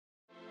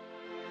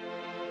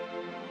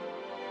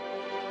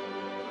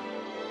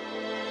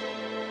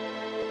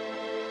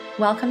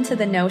Welcome to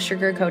the No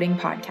Sugarcoating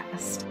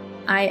Podcast.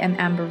 I am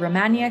Amber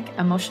Romaniuk,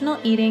 emotional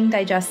eating,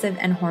 digestive,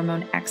 and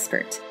hormone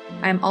expert.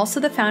 I am also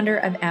the founder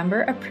of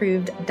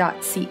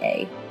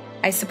amberapproved.ca.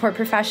 I support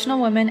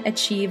professional women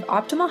achieve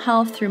optimal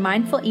health through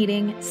mindful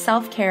eating,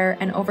 self-care,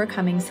 and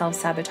overcoming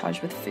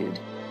self-sabotage with food.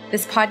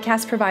 This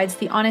podcast provides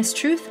the honest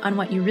truth on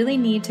what you really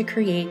need to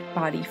create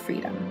body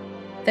freedom.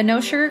 The No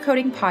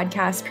Sugarcoating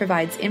Podcast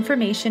provides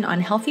information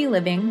on healthy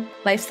living,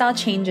 lifestyle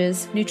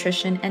changes,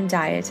 nutrition, and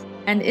diet,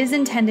 and is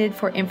intended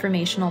for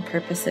informational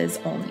purposes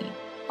only.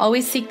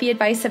 Always seek the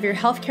advice of your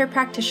healthcare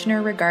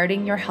practitioner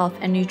regarding your health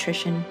and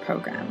nutrition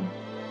program.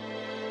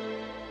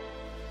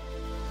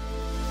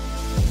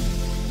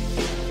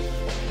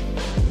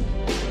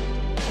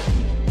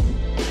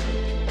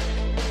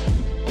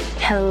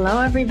 Hello,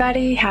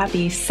 everybody.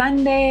 Happy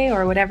Sunday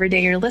or whatever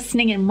day you're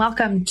listening, and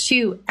welcome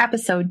to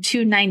episode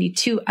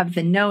 292 of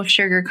the No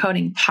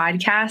Sugarcoating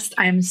Podcast.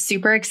 I'm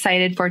super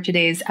excited for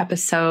today's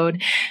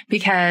episode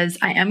because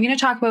I am going to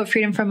talk about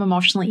Freedom from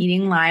Emotional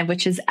Eating Live,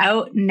 which is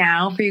out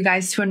now for you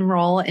guys to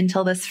enroll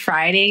until this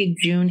Friday,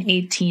 June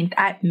 18th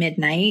at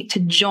midnight,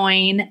 to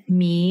join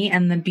me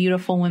and the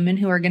beautiful women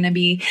who are going to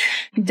be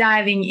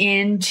diving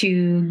in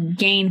to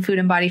gain food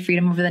and body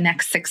freedom over the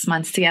next 6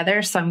 months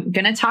together. So I'm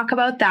going to talk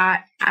about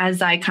that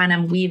as I kind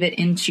of weave it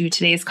into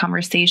today's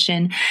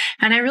conversation.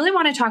 And I really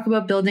want to talk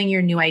about building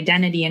your new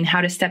identity and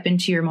how to step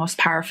into your most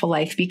powerful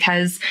life,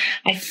 because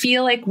I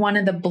feel like one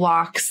of the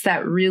blocks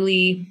that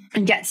really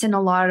gets in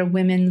a lot of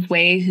women's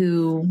way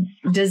who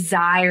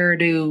desire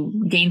to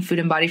gain food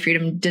and body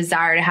freedom,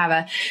 desire to have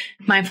a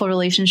mindful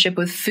relationship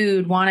with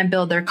food, want to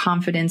build their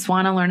confidence,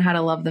 want to learn how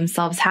to love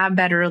themselves, have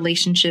better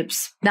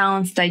relationships,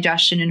 balance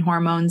digestion and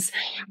hormones,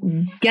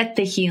 get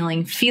the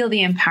healing, feel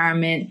the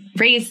empowerment,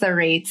 raise the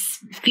rates,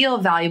 feel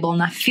valuable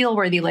enough, feel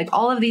worthy, like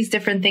all of these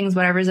different things,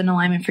 whatever's in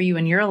alignment for you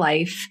in your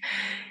life,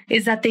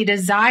 is that they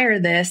desire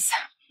this,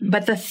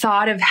 but the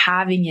thought of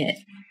having it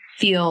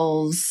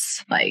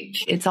feels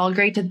like it's all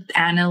great to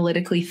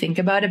analytically think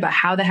about it, but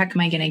how the heck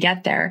am I going to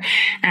get there?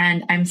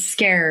 And I'm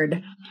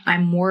scared.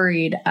 I'm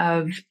worried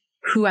of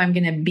who I'm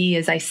going to be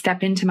as I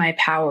step into my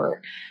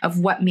power, of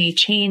what may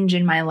change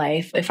in my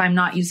life. If I'm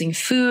not using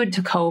food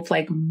to cope,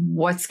 like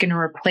what's going to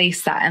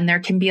replace that? And there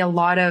can be a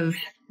lot of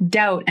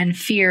doubt and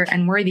fear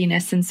and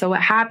worthiness. And so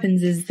what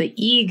happens is the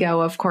ego,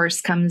 of course,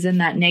 comes in,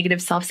 that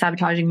negative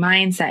self-sabotaging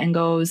mindset, and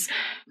goes,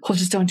 well,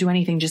 just don't do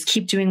anything. Just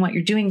keep doing what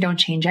you're doing. Don't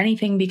change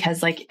anything,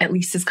 because like at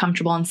least it's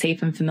comfortable and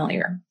safe and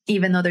familiar,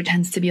 even though there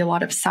tends to be a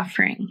lot of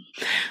suffering.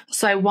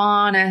 So I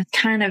want to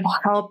kind of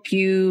help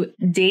you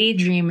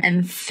daydream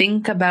and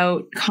think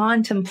about,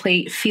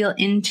 contemplate, feel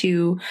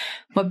into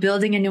what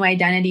building a new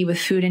identity with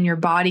food in your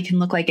body can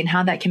look like, and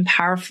how that can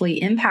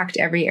powerfully impact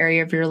every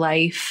area of your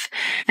life,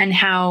 and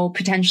how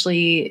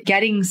potentially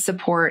getting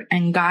support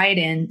and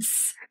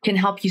guidance can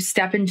help you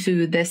step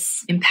into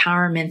this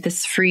empowerment,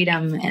 this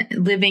freedom,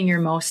 living your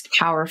most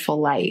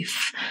powerful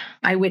life.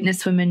 I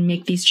witness women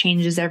make these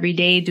changes every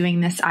day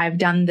doing this. I've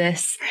done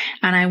this,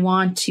 and I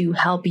want to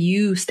help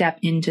you step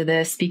into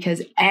this,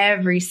 because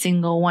every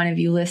single one of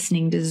you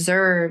listening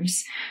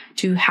deserves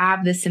to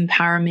have this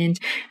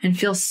empowerment and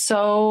feel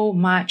so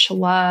much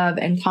love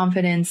and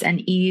confidence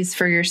and ease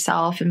for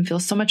yourself, and feel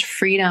so much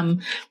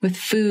freedom with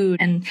food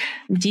and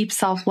deep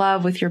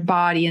self-love with your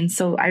body. And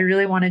so I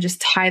really want to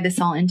just tie this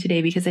all in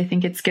today, because I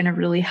think it's going to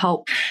really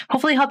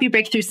hopefully help you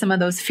break through some of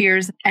those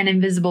fears and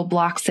invisible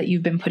blocks that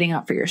you've been putting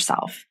up for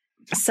yourself.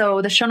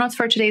 So the show notes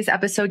for today's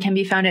episode can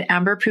be found at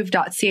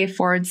amberapproved.ca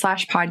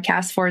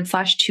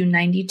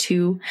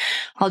 /podcast/292.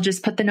 I'll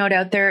just put the note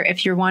out there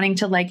if you're wanting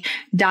to like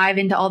dive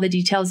into all the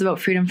details about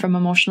Freedom from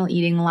Emotional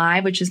Eating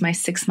Live, which is my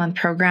 6-month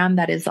program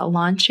that is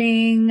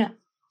launching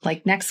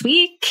like next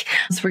week.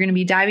 So we're going to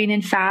be diving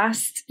in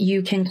fast.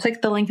 You can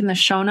click the link in the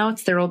show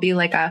notes. There will be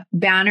like a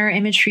banner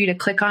image for you to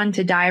click on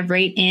to dive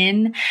right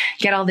in,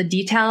 get all the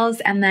details,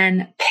 and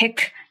then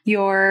pick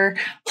your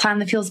plan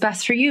that feels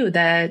best for you.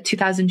 The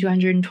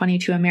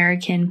 2,222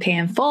 American pay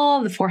in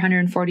full, the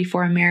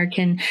 444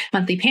 American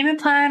monthly payment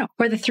plan,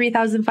 or the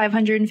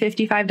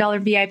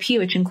 $3,555 VIP,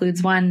 which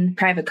includes one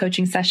private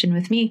coaching session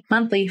with me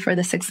monthly for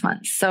the 6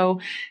 months.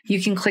 So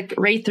you can click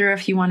right through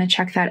if you want to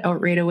check that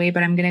out right away,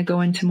 but I'm going to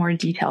go into more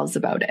details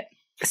about it.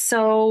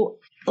 So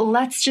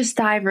let's just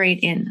dive right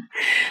in.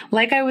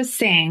 Like I was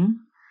saying,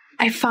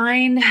 I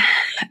find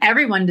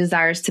everyone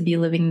desires to be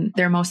living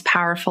their most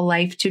powerful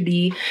life, to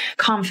be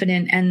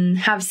confident and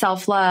have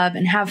self-love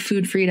and have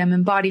food freedom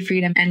and body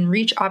freedom and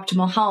reach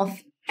optimal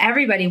health.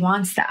 Everybody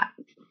wants that.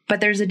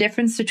 But there's a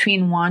difference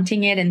between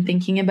wanting it and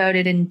thinking about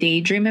it and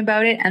daydream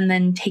about it, and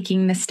then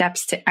taking the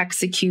steps to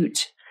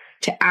execute,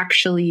 to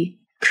actually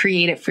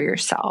create it for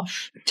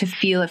yourself, to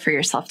feel it for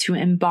yourself, to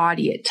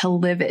embody it, to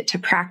live it, to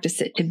practice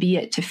it, to be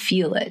it, to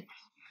feel it.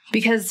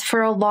 Because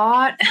for a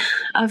lot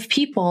of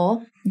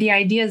people, the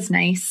idea is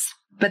nice,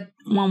 but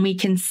when we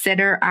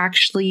consider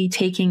actually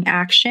taking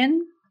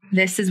action,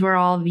 this is where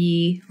all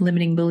the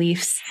limiting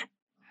beliefs,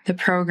 the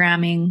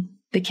programming,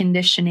 the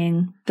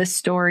conditioning, the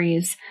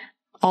stories,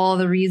 all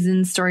the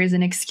reasons, stories,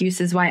 and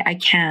excuses why I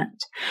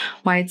can't,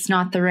 why it's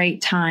not the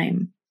right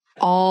time,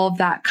 all of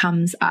that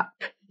comes up.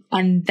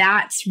 And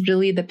that's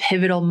really the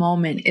pivotal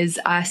moment, is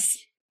us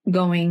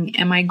going,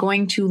 am I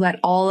going to let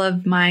all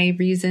of my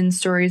reasons,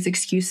 stories,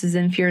 excuses,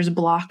 and fears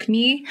block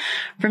me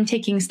from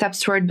taking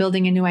steps toward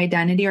building a new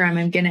identity? Or am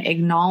I going to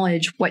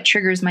acknowledge what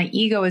triggers my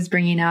ego is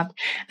bringing up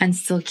and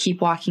still keep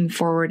walking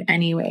forward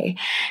anyway?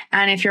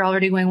 And if you're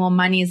already going, well,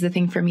 money is the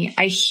thing for me,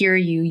 I hear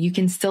you. You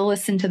can still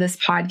listen to this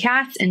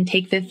podcast and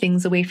take the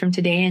things away from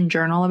today and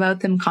journal about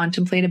them,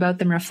 contemplate about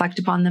them, reflect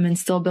upon them, and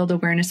still build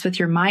awareness with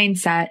your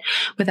mindset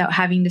without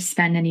having to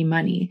spend any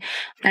money.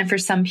 And for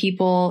some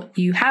people,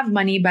 you have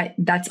money, but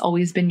that's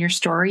always been your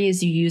story,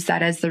 is you use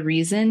that as the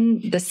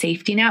reason, the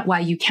safety net, why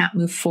you can't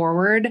move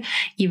forward,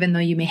 even though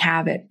you may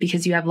have it,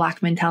 because you have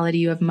lack mentality,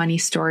 you have money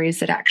stories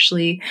that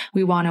actually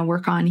we want to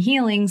work on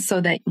healing so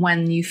that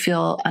when you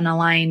feel an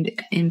aligned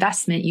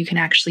investment, you can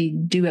actually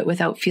do it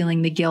without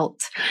feeling the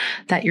guilt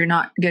that you're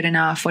not good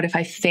enough. What if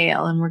I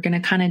fail? And we're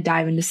going to kind of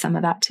dive into some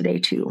of that today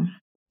too.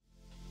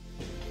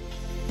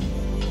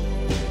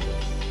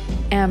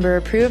 Amber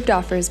Approved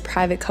offers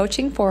private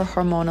coaching for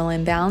hormonal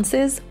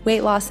imbalances,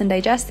 weight loss and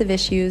digestive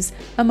issues,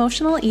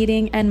 emotional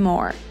eating, and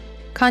more.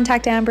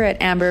 Contact Amber at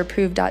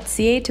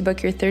amberapproved.ca to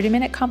book your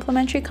 30-minute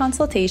complimentary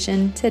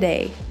consultation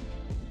today.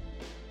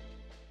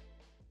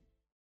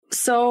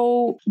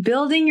 So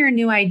building your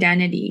new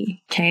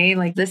identity, okay,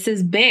 like this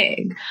is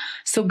big.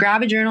 So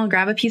grab a journal,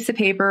 grab a piece of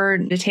paper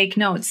to take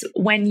notes.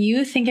 When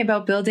you think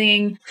about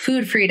building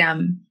food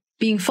freedom,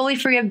 being fully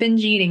free of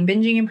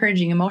binging and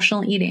purging,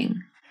 emotional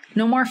eating,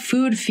 no more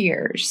food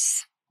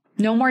fears,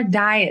 no more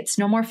diets,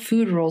 no more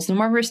food rules, no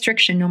more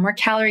restriction, no more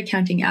calorie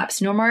counting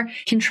apps, no more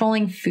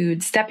controlling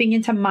food, stepping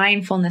into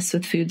mindfulness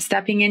with food,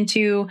 stepping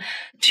into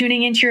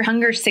tuning into your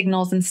hunger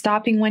signals and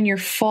stopping when you're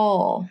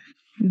full,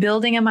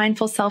 building a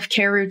mindful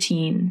self-care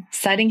routine,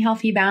 setting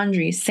healthy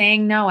boundaries,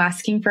 saying no,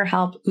 asking for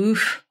help.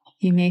 Oof,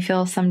 you may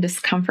feel some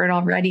discomfort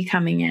already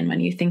coming in when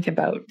you think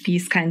about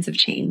these kinds of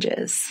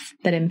changes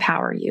that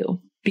empower you,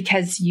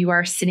 because you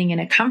are sitting in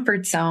a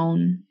comfort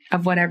zone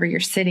of whatever you're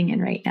sitting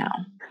in right now.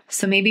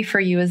 So maybe for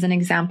you, as an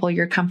example,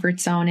 your comfort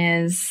zone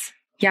is,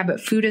 yeah,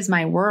 but food is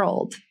my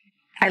world.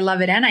 I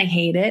love it and I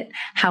hate it.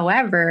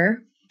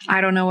 However, I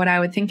don't know what I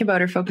would think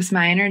about or focus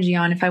my energy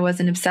on if I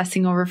wasn't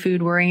obsessing over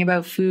food, worrying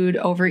about food,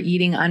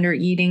 overeating,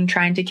 undereating,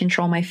 trying to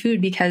control my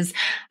food, because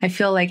I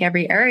feel like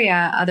every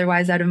area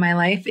otherwise out of my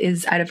life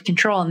is out of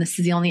control. And this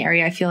is the only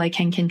area I feel I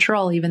can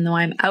control, even though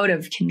I'm out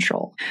of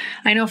control.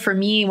 I know for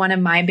me, one of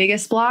my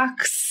biggest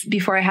blocks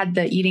before I had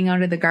the eating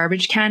out of the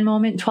garbage can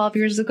moment 12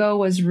 years ago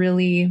was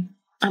really,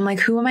 I'm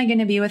like, who am I going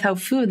to be without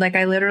food? Like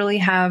I literally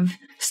have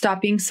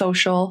stopped being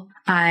social.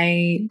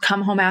 I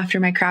come home after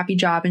my crappy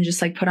job and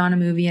just like put on a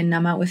movie and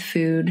numb out with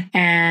food.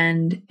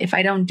 And if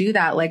I don't do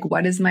that, like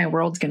what is my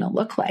world going to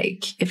look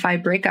like? If I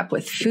break up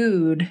with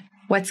food,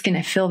 what's going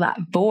to fill that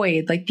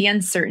void? Like the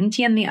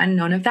uncertainty and the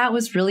unknown of that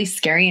was really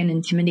scary and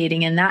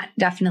intimidating. And that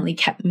definitely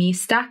kept me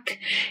stuck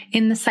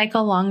in the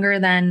cycle longer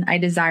than I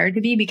desired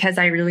to be, because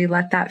I really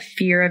let that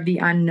fear of the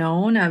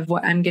unknown of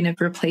what I'm going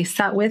to replace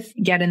that with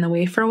get in the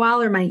way for a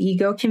while, or my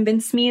ego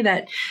convinced me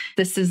that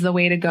this is the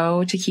way to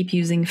go to keep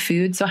using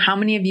food. So how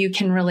many of you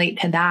can relate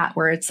to that,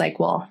 where it's like,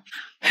 well,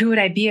 who would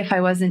I be if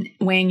I wasn't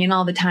weighing in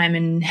all the time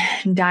and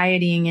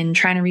dieting and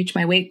trying to reach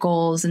my weight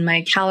goals and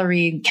my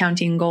calorie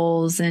counting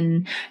goals?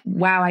 And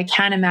wow, I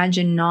can't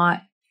imagine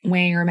not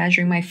weighing or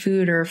measuring my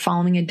food or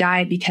following a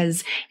diet,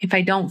 because if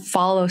I don't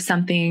follow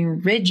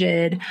something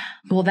rigid,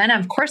 well, then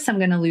of course I'm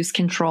going to lose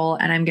control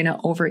and I'm going to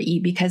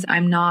overeat because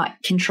I'm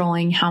not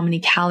controlling how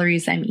many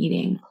calories I'm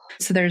eating.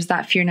 So there's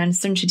that fear and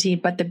uncertainty.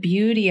 But the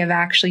beauty of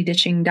actually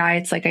ditching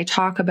diets, like I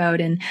talk about,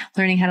 and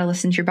learning how to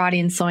listen to your body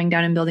and slowing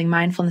down and building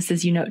mindfulness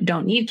is, you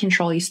don't need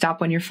control. You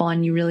stop when you're full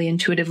and you really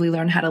intuitively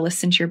learn how to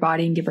listen to your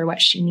body and give her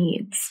what she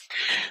needs.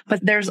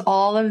 But there's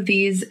all of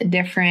these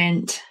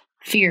different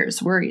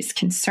fears, worries,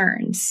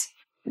 concerns.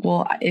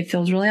 Well, it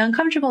feels really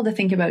uncomfortable to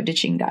think about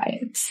ditching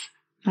diets.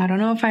 I don't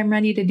know if I'm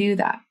ready to do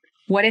that.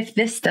 What if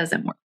this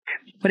doesn't work?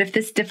 What if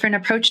this different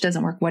approach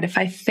doesn't work? What if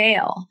I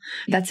fail?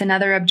 That's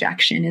another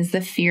objection, is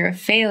the fear of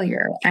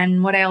failure.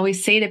 And what I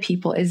always say to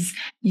people is,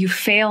 you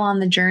fail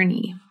on the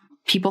journey.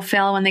 People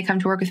fail when they come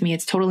to work with me.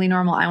 It's totally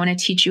normal. I want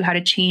to teach you how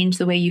to change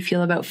the way you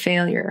feel about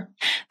failure.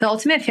 The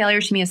ultimate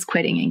failure to me is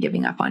quitting and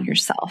giving up on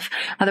yourself.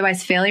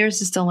 Otherwise, failure is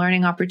just a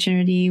learning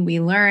opportunity. We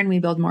learn, we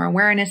build more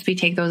awareness. We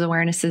take those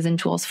awarenesses and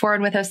tools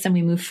forward with us and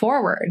we move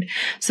forward.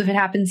 So if it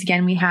happens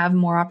again, we have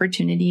more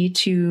opportunity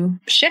to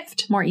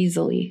shift more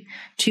easily,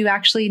 to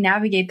actually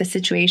navigate the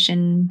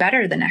situation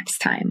better the next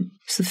time.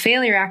 So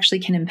failure actually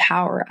can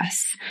empower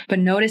us. But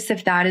notice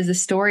if that is a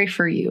story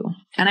for you.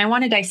 And I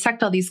want to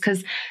dissect all these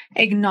because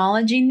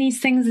acknowledging these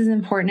things is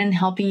important in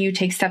helping you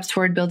take steps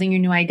toward building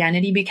your new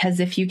identity. Because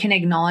if you can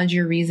acknowledge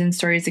your reasons,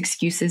 stories,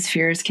 excuses,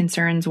 fears,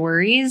 concerns,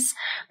 worries,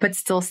 but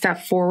still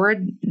step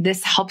forward,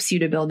 this helps you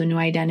to build a new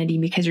identity,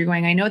 because you're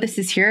going, I know this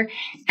is here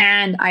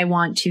and I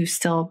want to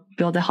still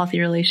build a healthy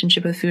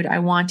relationship with food. I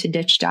want to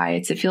ditch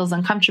diets. It feels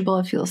uncomfortable.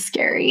 It feels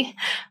scary.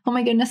 Oh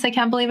my goodness, I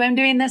can't believe I'm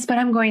doing this, but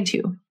I'm going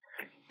to.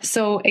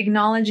 So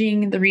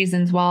acknowledging the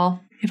reasons,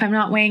 well, If I'm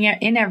not weighing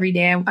in every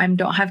day, I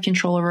don't have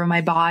control over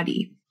my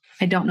body.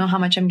 I don't know how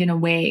much I'm going to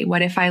weigh.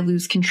 What if I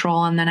lose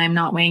control and then I'm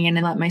not weighing in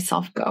and let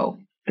myself go?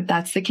 But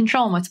that's the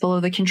control. And what's below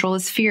the control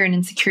is fear and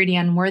insecurity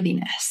and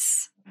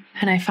unworthiness.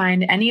 And I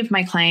find any of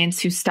my clients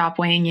who stop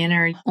weighing in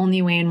or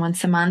only weigh in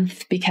once a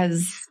month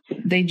because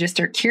they just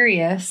are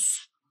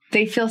curious,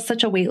 they feel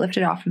such a weight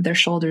lifted off of their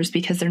shoulders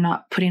because they're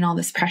not putting all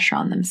this pressure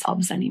on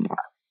themselves anymore.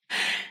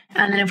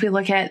 And then if we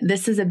look at,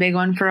 this is a big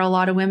one for a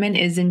lot of women,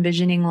 is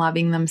envisioning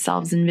loving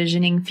themselves,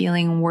 envisioning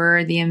feeling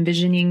worthy,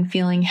 envisioning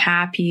feeling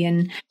happy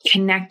and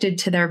connected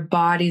to their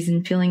bodies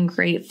and feeling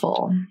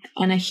grateful.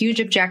 And a huge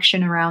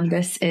objection around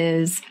this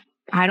is,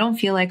 I don't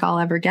feel like I'll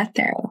ever get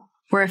there.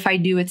 Or if I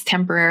do, it's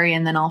temporary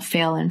and then I'll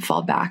fail and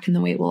fall back and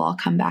the weight will all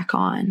come back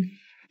on.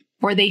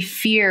 Or they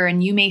fear,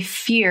 and you may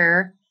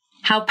fear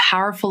how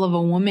powerful of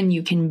a woman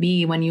you can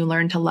be when you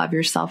learn to love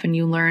yourself and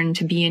you learn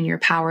to be in your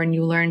power and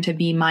you learn to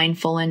be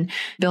mindful and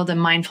build a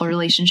mindful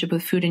relationship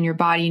with food in your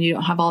body and you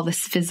don't have all this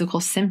physical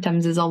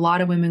symptoms. Is a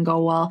lot of women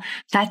go, well,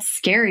 that's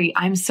scary.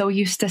 I'm so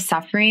used to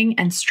suffering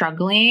and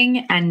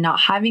struggling and not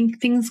having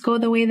things go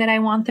the way that I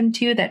want them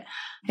to, that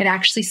it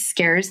actually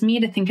scares me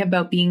to think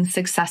about being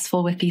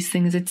successful with these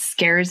things. It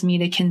scares me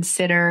to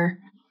consider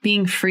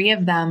being free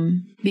of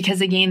them because,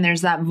 again,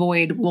 there's that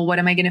void. Well, what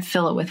am I going to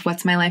fill it with?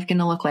 What's my life going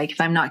to look like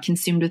if I'm not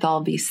consumed with all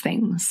of these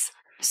things?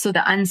 So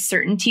the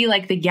uncertainty,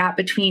 like the gap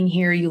between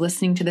here, you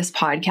listening to this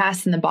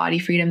podcast and the body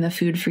freedom, the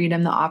food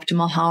freedom, the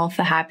optimal health,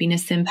 the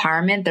happiness, the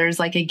empowerment, there's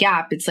like a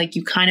gap. It's like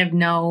you kind of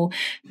know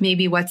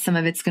maybe what some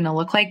of it's going to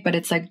look like, but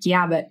it's like,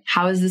 yeah, but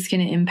how is this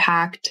going to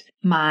impact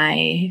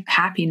my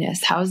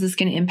happiness? How is this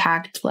going to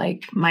impact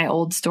like my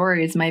old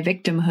stories, my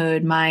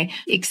victimhood, my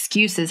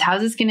excuses? How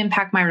is this going to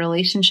impact my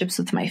relationships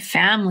with my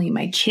family,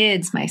 my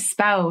kids, my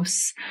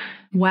spouse?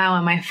 Wow,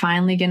 am I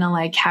finally going to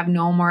like have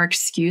no more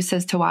excuse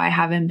as to why I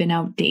haven't been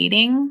out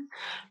dating?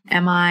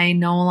 Am I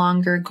no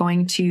longer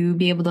going to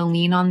be able to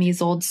lean on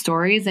these old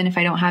stories? And if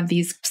I don't have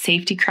these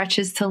safety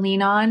crutches to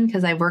lean on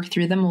because I've worked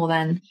through them, well,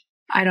 then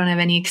I don't have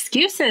any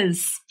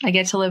excuses. I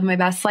get to live my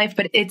best life.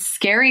 But it's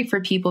scary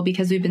for people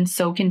because we've been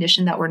so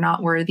conditioned that we're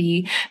not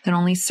worthy, that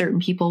only certain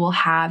people will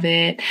have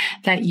it,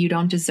 that you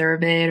don't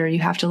deserve it, or you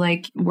have to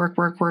like work,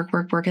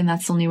 and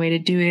that's the only way to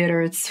do it,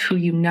 or it's who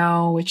you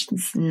know, which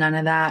is none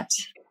of that.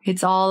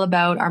 It's all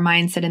about our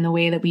mindset and the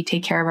way that we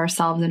take care of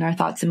ourselves and our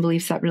thoughts and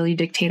beliefs that really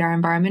dictate our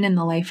environment and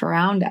the life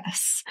around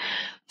us.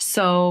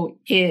 So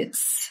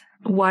it's,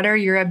 what are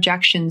your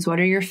objections? What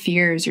are your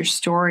fears, your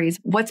stories?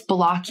 What's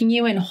blocking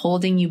you and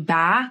holding you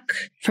back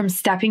from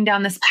stepping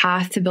down this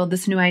path to build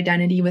this new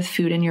identity with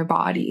food in your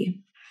body?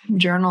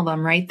 Journal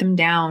them, write them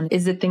down.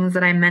 Is it things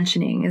that I'm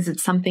mentioning? Is it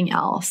something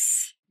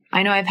else?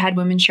 I know I've had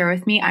women share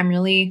with me,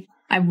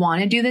 I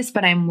want to do this,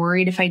 but I'm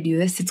worried if I do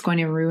this, it's going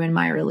to ruin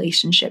my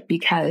relationship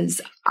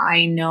because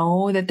I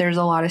know that there's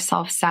a lot of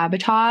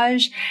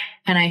self-sabotage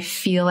and I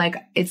feel like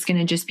it's going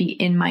to just be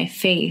in my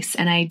face.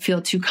 And I feel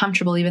too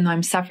comfortable, even though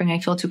I'm suffering, I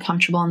feel too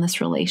comfortable in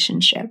this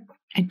relationship.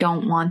 I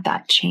don't want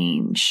that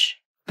change.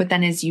 But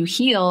then as you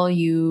heal,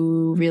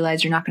 you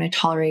realize you're not going to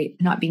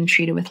tolerate not being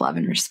treated with love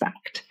and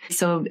respect.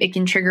 So it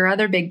can trigger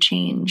other big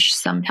change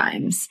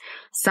sometimes.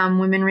 Some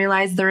women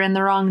realize they're in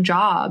the wrong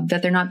job,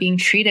 that they're not being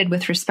treated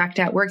with respect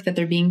at work, that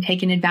they're being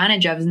taken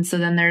advantage of. And so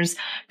then there's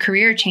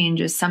career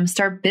changes. Some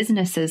start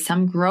businesses,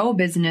 some grow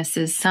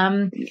businesses,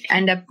 some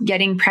end up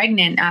getting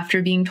pregnant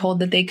after being told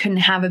that they couldn't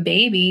have a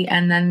baby.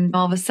 And then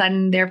all of a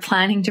sudden they're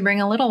planning to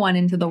bring a little one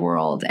into the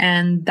world.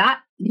 And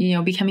that,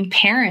 becoming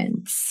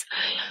parents.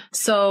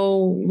 So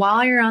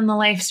while you're on the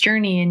life's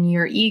journey and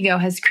your ego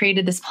has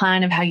created this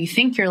plan of how you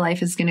think your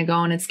life is going to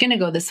go, and it's going to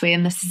go this way,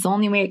 and this is the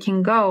only way it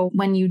can go,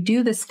 when you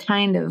do this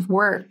kind of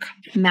work,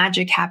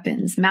 magic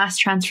happens, mass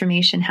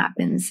transformation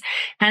happens,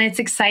 and it's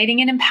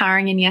exciting and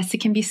empowering. And yes, it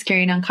can be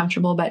scary and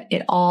uncomfortable, but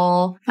it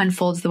all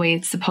unfolds the way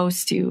it's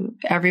supposed to.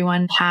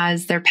 Everyone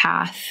has their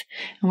path,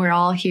 and we're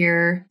all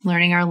here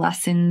learning our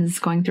lessons,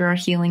 going through our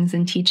healings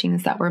and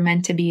teachings that we're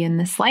meant to be in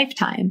this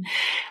lifetime.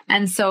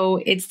 And so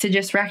it's to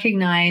just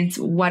recognize,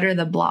 what are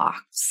the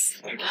blocks?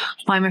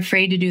 Well, I'm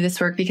afraid to do this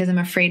work because I'm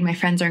afraid my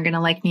friends aren't going to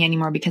like me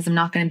anymore, because I'm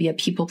not going to be a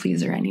people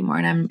pleaser anymore.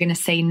 And I'm going to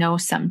say no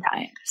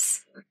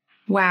sometimes.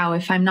 Wow,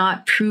 if I'm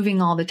not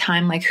proving all the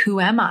time, like,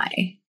 who am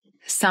I?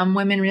 Some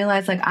women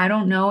realize, like, I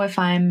don't know if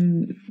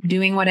I'm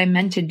doing what I'm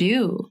meant to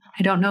do.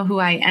 I don't know who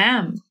I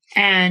am.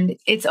 And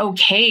it's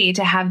okay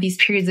to have these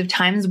periods of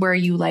times where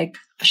you like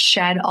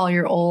shed all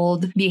your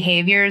old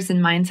behaviors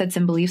and mindsets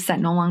and beliefs that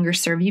no longer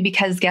serve you,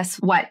 because guess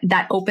what?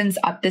 That opens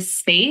up this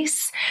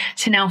space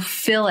to now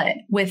fill it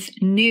with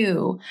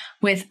new,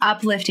 with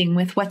uplifting,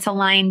 with what's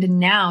aligned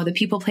now, the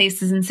people,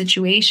 places, and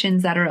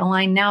situations that are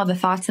aligned now, the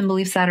thoughts and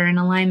beliefs that are in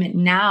alignment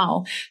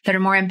now, that are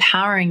more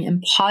empowering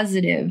and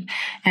positive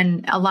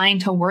and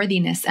aligned to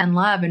worthiness and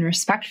love and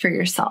respect for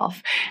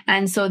yourself.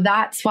 And so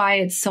that's why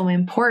it's so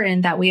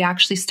important that we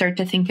actually start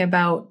to think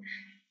about,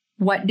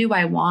 what do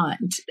I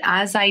want?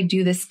 As I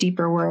do this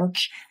deeper work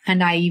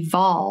and I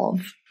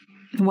evolve,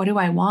 What do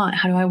I want?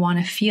 How do I want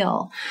to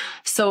feel?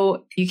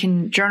 So you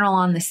can journal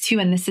on this too.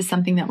 And this is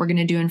something that we're going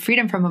to do in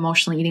Freedom from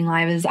Emotional Eating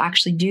Live is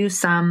actually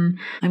I'm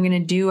going to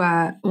do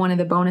one of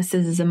the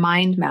bonuses is a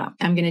mind map.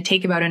 I'm going to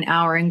take about an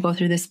hour and go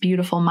through this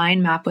beautiful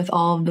mind map with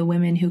all of the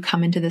women who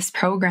come into this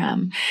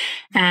program.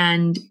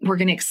 And we're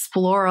going to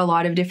explore a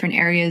lot of different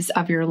areas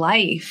of your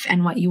life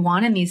and what you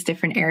want in these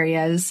different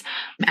areas.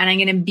 And I'm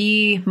going to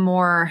be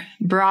more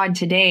broad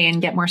today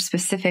and get more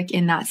specific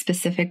in that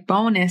specific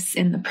bonus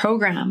in the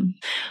program.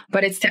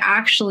 But it's to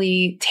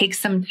actually take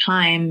some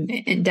time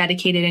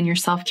dedicated in your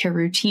self-care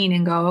routine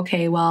and go,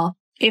 okay, well,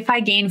 if I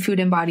gain food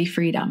and body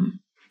freedom,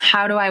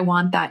 how do I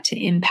want that to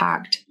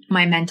impact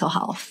my mental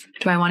health?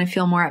 Do I want to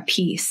feel more at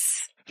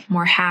peace,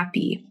 more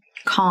happy,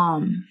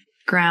 calm,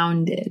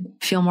 grounded,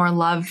 feel more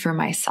love for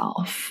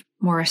myself,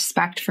 more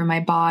respect for my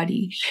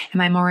body?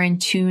 Am I more in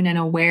tune and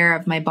aware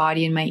of my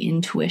body and my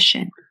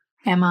intuition?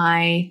 Am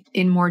I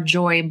in more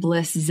joy,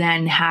 bliss,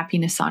 zen,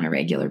 happiness on a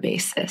regular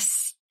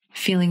basis?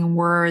 Feeling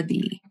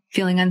worthy,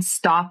 feeling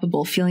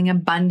unstoppable, feeling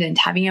abundant,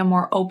 having a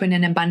more open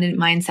and abundant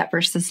mindset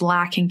versus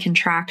lack and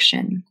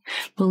contraction,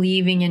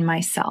 believing in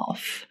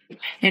myself.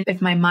 And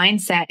if my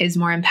mindset is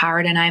more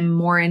empowered and I'm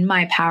more in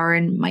my power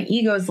and my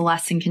ego is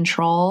less in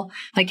control,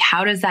 like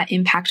how does that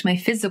impact my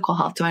physical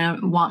health? Do I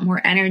want more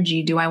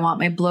energy? Do I want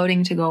my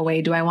bloating to go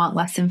away? Do I want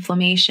less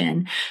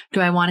inflammation?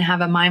 Do I want to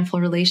have a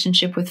mindful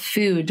relationship with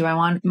food? Do I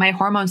want my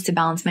hormones to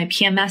balance, my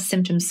PMS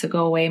symptoms to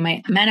go away,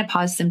 my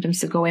menopause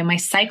symptoms to go away, my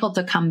cycle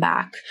to come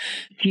back?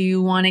 Do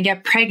you want to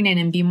get pregnant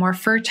and be more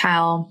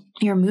fertile?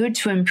 Your mood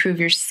to improve,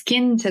 your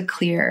skin to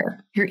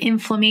clear, your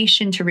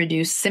inflammation to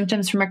reduce,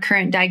 symptoms from a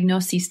current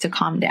diagnosis to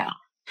calm down,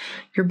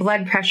 your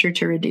blood pressure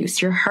to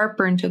reduce, your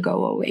heartburn to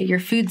go away, your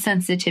food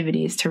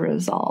sensitivities to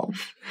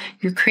resolve,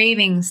 your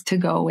cravings to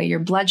go away, your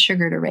blood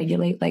sugar to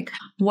regulate. Like,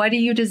 what do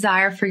you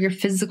desire for your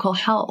physical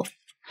health?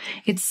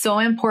 It's so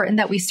important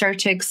that we start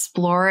to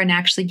explore and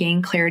actually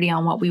gain clarity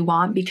on what we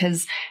want,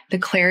 because the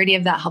clarity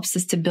of that helps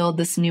us to build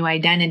this new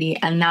identity.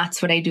 And that's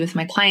what I do with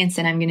my clients.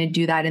 And I'm going to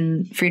do that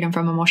in Freedom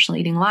from Emotional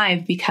Eating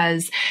Live,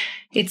 because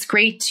it's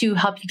great to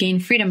help you gain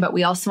freedom, but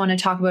we also want to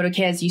talk about,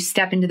 okay, as you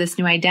step into this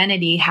new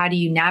identity, how do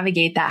you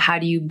navigate that? How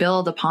do you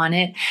build upon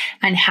it?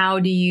 And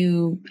how do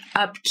you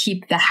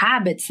upkeep the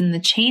habits and the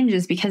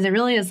changes? Because it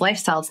really is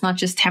lifestyle. It's not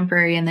just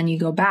temporary and then you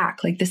go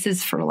back. Like, this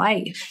is for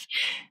life.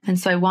 And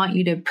so I want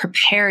you to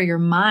prepare your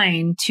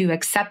mind to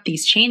accept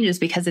these changes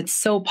because it's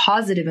so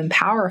positive and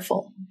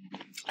powerful.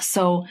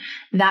 So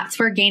that's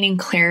where gaining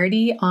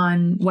clarity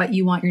on what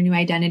you want your new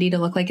identity to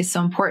look like is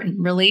so important.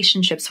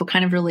 Relationships, what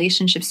kind of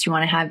relationships do you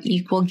want to have?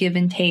 Equal give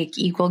and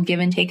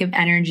take of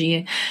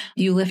energy.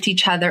 You lift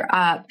each other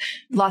up,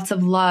 lots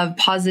of love,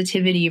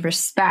 positivity,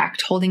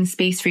 respect, holding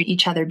space for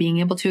each other, being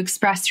able to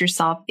express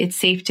yourself. It's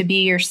safe to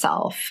be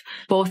yourself.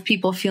 Both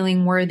people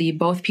feeling worthy,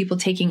 both people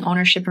taking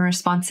ownership and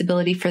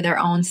responsibility for their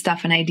own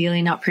stuff and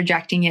ideally not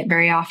projecting it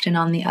very often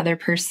on the other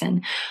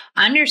person.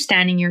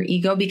 Understanding your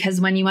ego,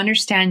 because when you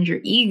understand your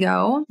ego,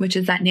 which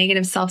is that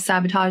negative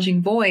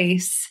self-sabotaging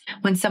voice,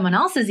 when someone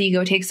else's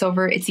ego takes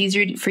over, it's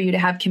easier for you to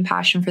have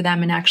compassion for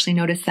them and actually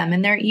notice them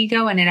in their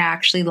ego. And it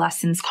actually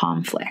lessens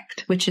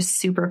conflict, which is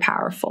super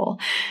powerful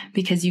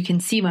because you can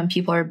see when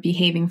people are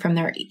behaving from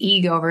their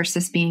ego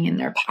versus being in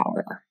their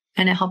power.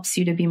 And it helps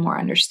you to be more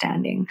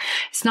understanding.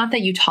 It's not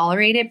that you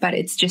tolerate it, but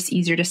it's just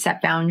easier to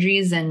set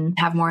boundaries and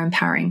have more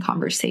empowering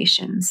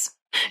conversations.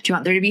 Do you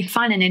want there to be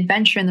fun and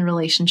adventure in the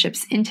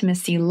relationships,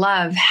 intimacy,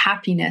 love,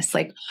 happiness?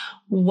 Like,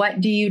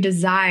 what do you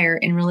desire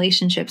in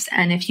relationships?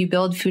 And if you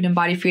build food and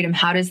body freedom,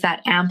 how does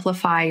that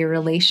amplify your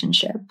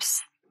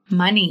relationships?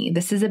 Money.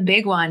 This is a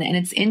big one. And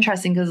it's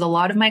interesting because a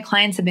lot of my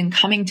clients have been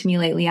coming to me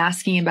lately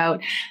asking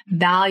about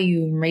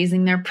value,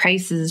 raising their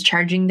prices,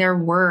 charging their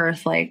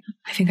worth. Like,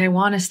 I think I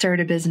want to start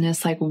a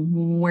business. Like,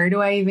 where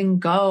do I even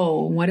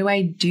go? What do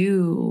I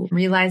do?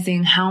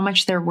 Realizing how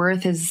much their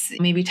worth is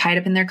maybe tied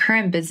up in their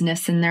current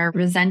business and they're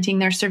resenting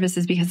their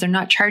services because they're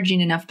not charging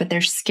enough, but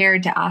they're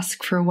scared to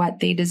ask for what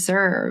they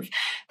deserve.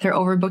 They're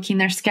overbooking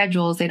their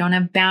schedules. They don't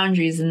have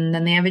boundaries, and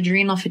then they have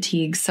adrenal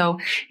fatigue. So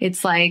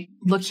it's like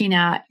looking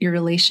at your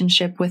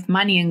relationship with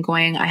money and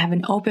going, I have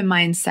an open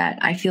mindset.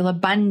 I feel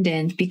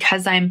abundant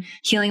because I'm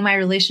healing my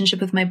relationship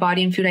with my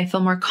body and food. I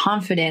feel more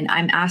confident.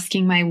 I'm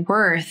asking my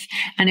worth.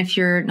 And if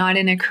you're not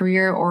in a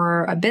career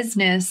or a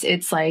business,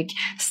 it's like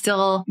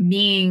still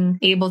being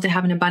able to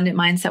have an abundant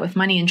mindset with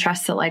money and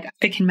trust that like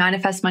I can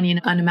manifest money in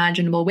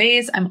unimaginable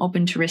ways. I'm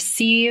open to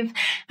receive.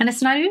 And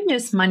it's not even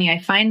just money. I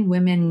find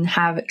women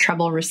have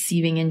trouble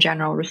receiving in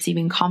general,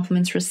 receiving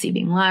compliments,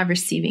 receiving love,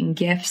 receiving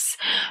gifts,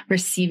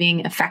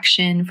 receiving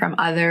affection from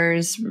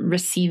others,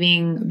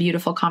 receiving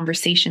beautiful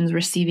conversations,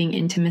 receiving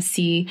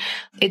intimacy.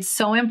 It's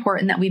so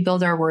important that we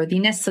build our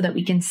worthiness so that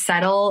we can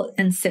settle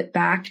and sit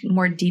back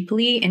more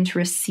deeply into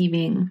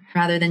receiving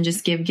rather than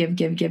just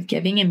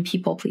giving and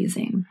people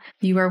pleasing.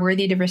 You are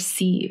worthy to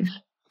receive.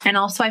 And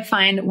also I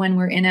find when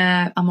we're in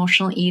a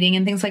emotional eating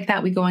and things like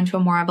that, we go into a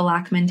more of a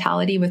lack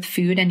mentality with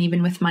food and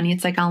even with money.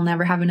 It's like, I'll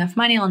never have enough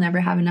money. I'll never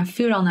have enough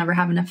food. I'll never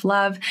have enough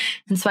love.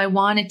 And so I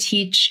want to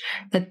teach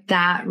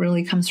that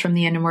really comes from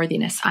the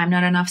unworthiness. I'm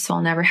not enough, so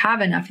I'll never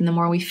have enough. And the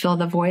more we fill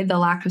the void, the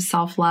lack of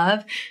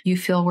self-love, you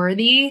feel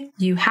worthy,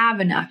 you have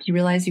enough. You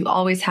realize you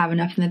always have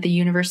enough and that the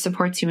universe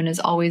supports you and is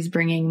always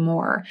bringing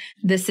more.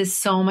 This is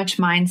so much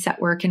mindset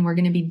work. And we're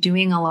going to be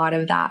doing a lot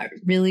of that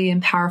really in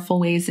powerful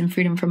ways in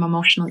Freedom from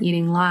Emotional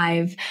Eating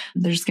Live.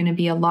 There's going to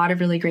be a lot of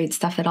really great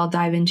stuff that I'll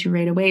dive into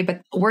right away.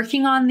 But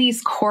working on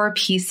these core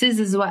pieces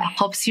is what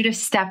helps you to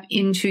step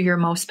into your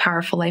most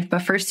powerful life.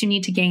 But first, you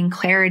need to gain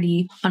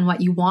clarity on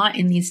what you want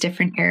in these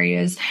different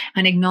areas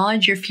and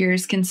acknowledge your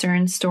fears,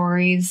 concerns,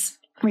 stories,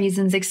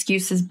 reasons,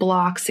 excuses,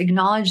 blocks,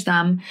 acknowledge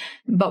them,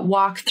 but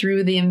walk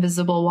through the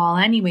invisible wall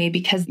anyway,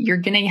 because you're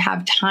going to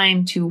have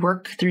time to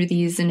work through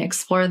these and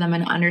explore them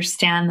and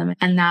understand them.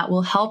 And that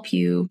will help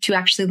you to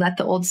actually let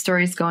the old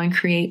stories go and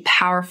create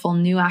powerful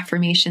new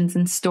affirmations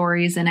and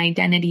stories and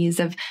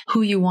identities of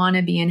who you want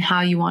to be and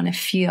how you want to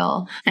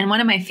feel. And one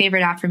of my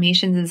favorite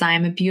affirmations is, I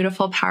am a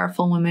beautiful,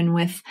 powerful woman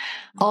with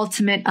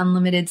ultimate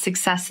unlimited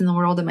success in the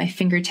world at my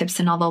fingertips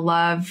and all the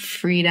love,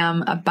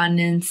 freedom,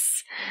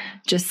 abundance.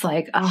 Just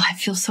like, oh, I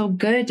feel so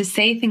good to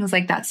say things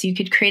like that. So you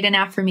could create an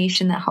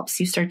affirmation that helps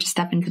you start to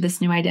step into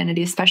this new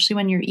identity, especially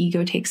when your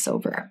ego takes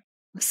over.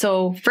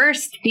 So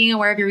first, being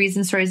aware of your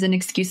reasons, stories, and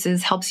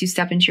excuses helps you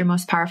step into your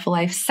most powerful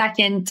life.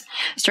 Second,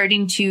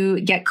 starting to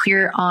get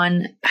clear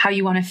on how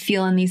you want to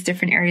feel in these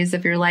different areas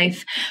of your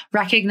life.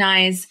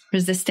 Recognize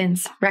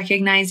resistance.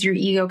 Recognize your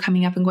ego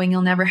coming up and going,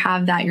 you'll never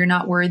have that. You're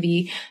not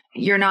worthy.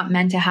 You're not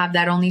meant to have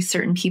that. Only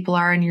certain people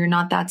are, and you're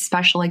not that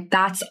special. Like,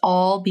 that's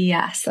all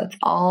BS. That's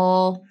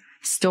all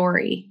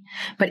story.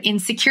 But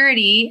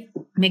insecurity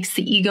makes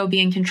the ego be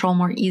in control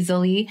more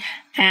easily.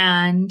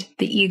 And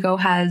the ego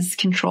has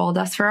controlled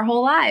us for our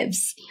whole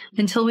lives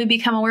until we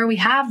become aware we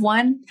have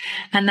one,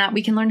 and that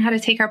we can learn how to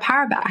take our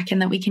power back,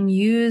 and that we can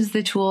use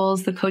the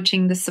tools, the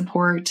coaching, the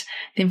support,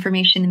 the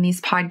information in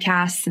these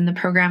podcasts and the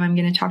program I'm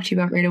going to talk to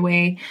you about right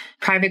away,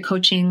 private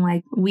coaching.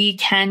 Like, we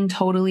can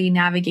totally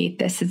navigate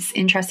this. It's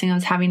interesting. I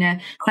was having a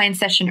client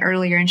session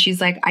earlier and she's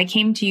like, I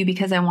came to you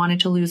because I wanted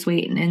to lose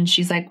weight. And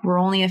she's like, we're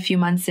only a few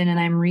months in and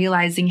I'm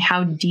realizing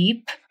how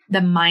deep the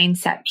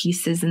mindset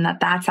piece is, and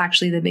that's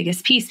actually the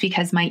biggest piece,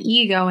 because my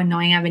ego and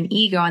knowing I have an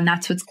ego, and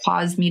that's what's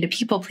caused me to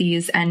people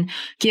please and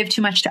give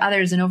too much to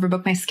others and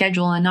overbook my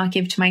schedule and not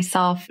give to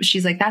myself.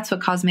 She's like, that's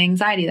what caused my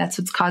anxiety. That's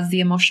what's caused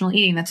the emotional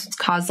eating. That's what's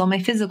caused all my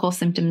physical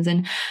symptoms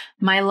and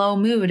my low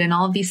mood and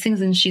all of these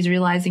things. And she's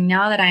realizing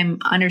now that I'm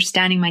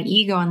understanding my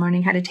ego and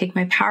learning how to take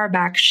my power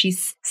back,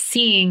 she's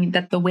seeing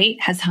that the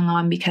weight has hung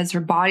on because her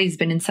body's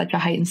been in such a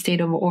heightened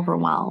state of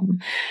overwhelm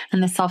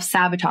and the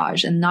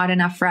self-sabotage and not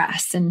enough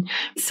rest. And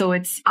so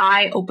it's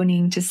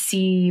eye-opening to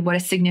see what a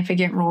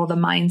significant role the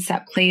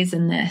mindset plays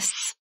in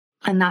this.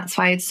 And that's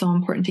why it's so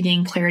important to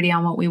gain clarity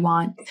on what we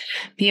want.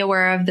 Be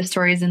aware of the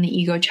stories and the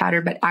ego chatter,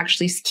 but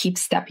actually keep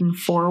stepping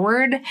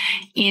forward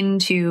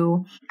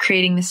into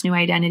creating this new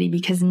identity,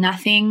 because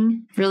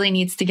nothing really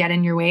needs to get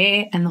in your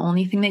way. And the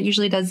only thing that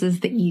usually does is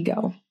the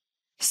ego.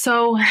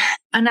 So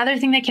another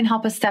thing that can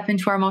help us step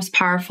into our most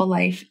powerful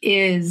life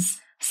is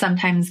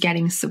sometimes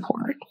getting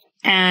support.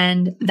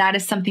 And that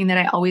is something that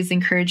I always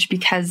encourage,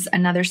 because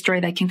another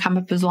story that can come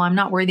up is, well, I'm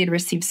not worthy to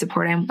receive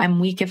support. I'm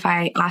weak if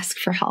I ask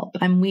for help.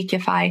 I'm weak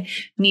if I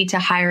need to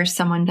hire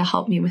someone to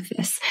help me with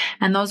this.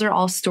 And those are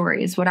all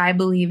stories. What I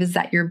believe is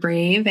that you're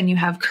brave and you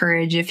have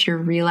courage if you're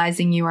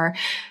realizing you are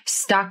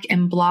stuck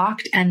and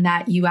blocked, and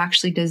that you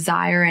actually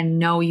desire and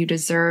know you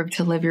deserve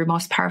to live your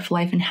most powerful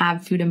life and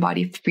have food and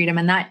body freedom.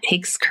 And that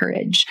takes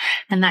courage,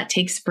 and that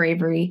takes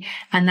bravery,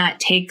 and that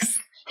takes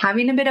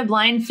having a bit of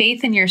blind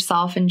faith in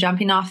yourself and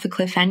jumping off the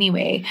cliff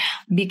anyway,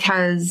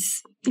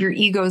 because your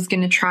ego is going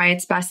to try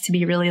its best to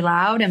be really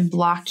loud and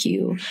block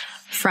you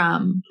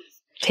from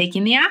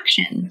taking the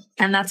action.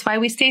 And that's why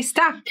we stay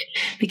stuck,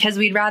 because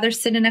we'd rather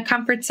sit in a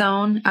comfort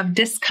zone of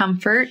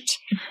discomfort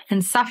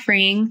and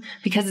suffering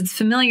because it's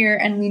familiar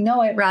and we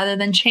know it, rather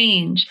than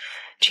change.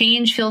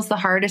 Change feels the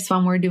hardest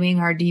when we're doing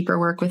our deeper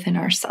work within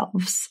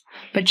ourselves.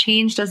 But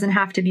change doesn't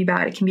have to be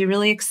bad. It can be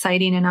really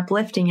exciting and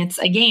uplifting. It's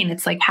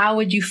like, how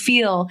would you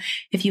feel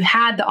if you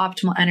had the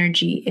optimal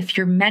energy, if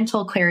your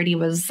mental clarity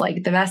was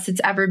like the best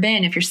it's ever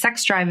been, if your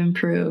sex drive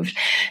improved,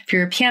 if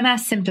your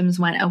PMS symptoms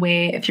went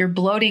away, if your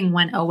bloating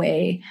went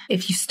away,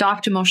 if you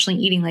stopped emotionally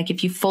eating, like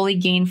if you fully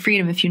gained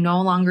freedom, if you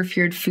no longer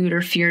feared food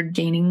or feared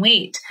gaining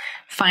weight.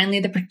 Finally,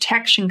 the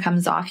protection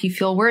comes off. You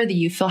feel worthy.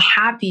 You feel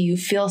happy. You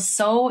feel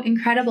so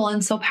incredible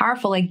and so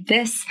powerful. Like,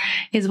 this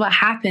is what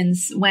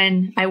happens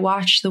when I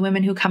watch the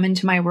women who come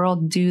into my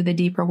world do the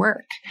deeper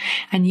work.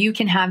 And you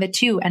can have it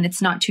too. And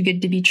it's not too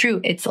good to be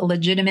true. It's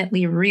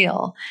legitimately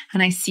real.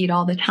 And I see it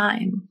all the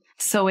time.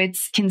 So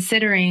it's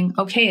considering,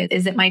 okay,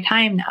 is it my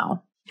time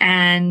now?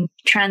 And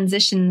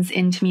transitions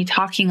into me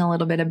talking a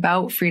little bit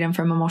about Freedom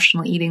from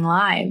Emotional Eating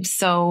Live.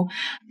 So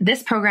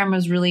this program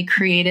was really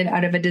created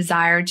out of a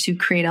desire to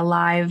create a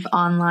live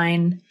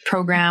online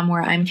program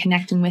where I'm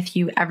connecting with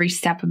you every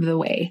step of the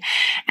way.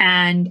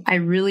 And I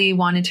really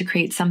wanted to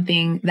create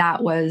something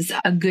that was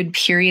a good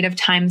period of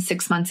time.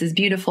 6 months is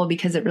beautiful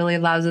because it really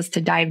allows us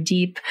to dive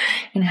deep,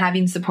 and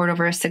having support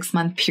over a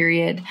 6-month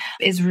period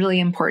is really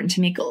important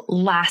to make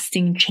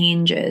lasting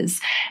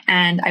changes.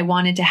 And I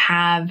wanted to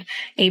have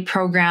a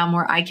program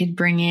where I could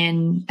bring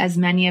in as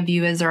many of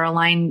you as are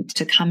aligned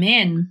to come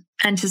in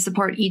and to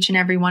support each and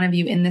every one of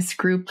you in this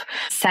group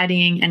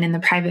setting and in the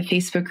private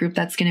Facebook group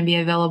that's going to be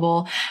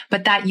available,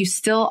 but that you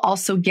still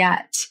also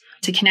get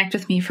to connect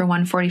with me for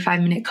one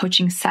 45-minute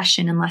coaching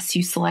session unless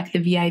you select the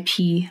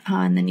VIP,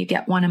 and then you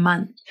get one a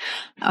month.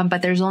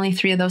 But there's only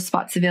 3 of those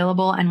spots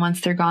available, and once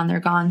they're gone, they're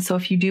gone. So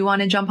if you do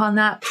want to jump on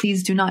that,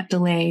 please do not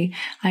delay.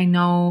 I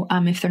know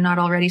if they're not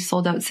already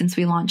sold out since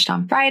we launched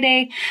on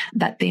Friday,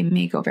 that they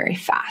may go very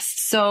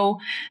fast. So,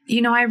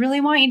 I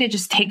really want you to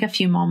just take a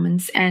few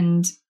moments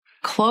and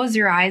close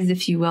your eyes,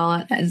 if you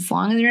will, as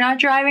long as you're not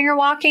driving or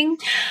walking.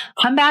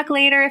 Come back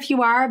later if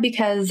you are,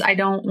 because I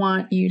don't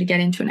want you to get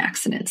into an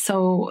accident.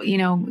 So,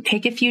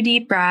 take a few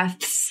deep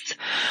breaths,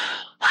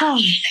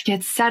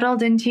 get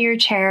settled into your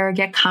chair,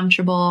 get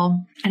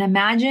comfortable, and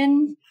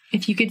imagine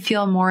if you could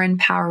feel more in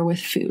power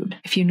with food,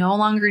 if you no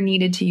longer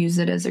needed to use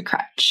it as a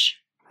crutch.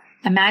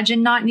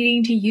 Imagine not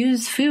needing to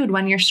use food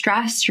when you're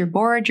stressed, you're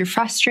bored, you're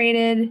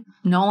frustrated,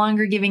 no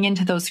longer giving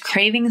into those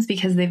cravings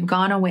because they've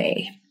gone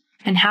away.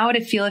 And how would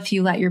it feel if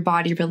you let your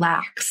body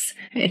relax,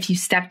 if you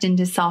stepped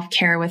into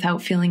self-care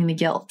without feeling the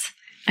guilt,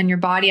 and your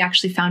body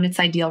actually found its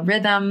ideal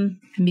rhythm?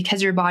 And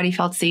because your body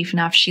felt safe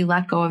enough, she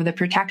let go of the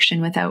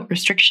protection without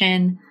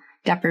restriction,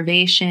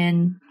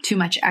 deprivation, too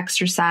much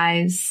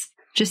exercise.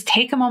 Just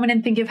take a moment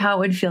and think of how it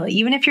would feel.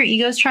 Even if your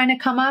ego is trying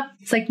to come up,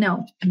 it's like,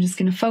 no, I'm just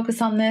going to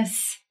focus on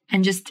this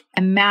and just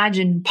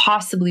imagine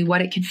possibly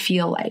what it could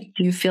feel like.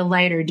 Do you feel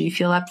lighter? Do you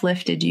feel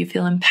uplifted? Do you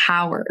feel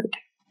empowered?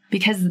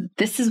 Because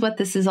this is what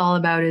this is all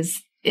about,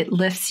 is it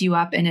lifts you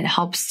up and it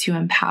helps to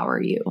empower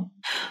you.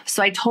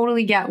 So I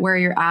totally get where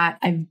you're at.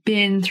 I've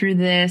been through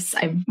this.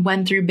 I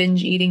went through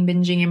binge eating,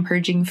 binging, and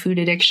purging food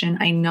addiction.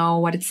 I know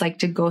what it's like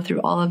to go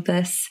through all of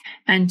this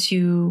and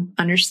to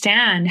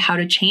understand how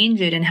to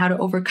change it and how to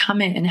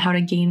overcome it and how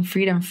to gain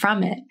freedom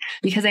from it.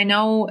 Because I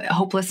know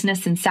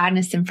hopelessness and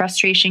sadness and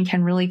frustration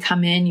can really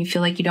come in. You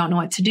feel like you don't know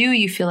what to do.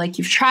 You feel like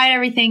you've tried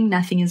everything.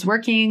 Nothing is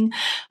working.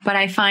 But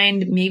I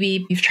find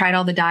maybe you've tried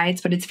all the diets,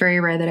 but it's very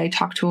rare that I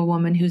talk to a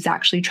woman who's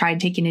actually tried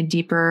taking a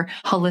deeper,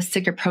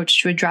 holistic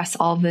approach to address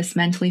all of this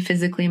mentally,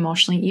 physically,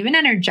 emotionally, even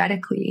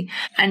energetically.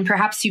 And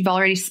perhaps you've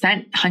already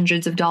spent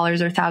hundreds of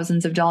dollars or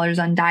thousands of dollars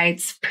on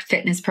diets,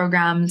 fitness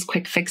programs,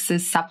 quick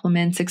fixes,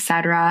 supplements,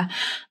 etc.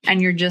 And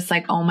you're just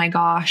like, oh my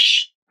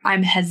gosh,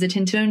 I'm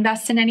hesitant to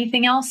invest in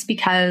anything else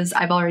because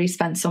I've already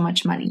spent so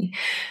much money.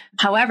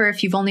 However,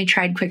 if you've only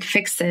tried quick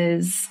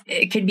fixes,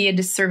 it could be a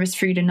disservice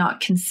for you to not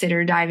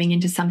consider diving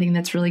into something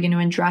that's really going to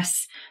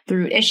address the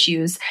root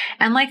issues.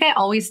 And like I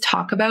always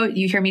talk about,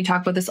 you hear me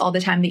talk about this all the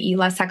time, the eat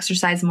less,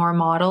 exercise more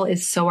model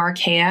is so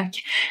archaic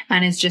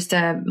and is just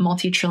a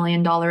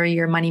multi-trillion-dollar a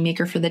year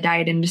moneymaker for the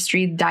diet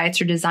industry.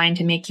 Diets are designed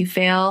to make you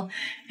fail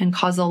and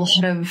cause a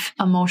lot of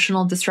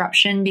emotional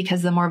disruption,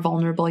 because the more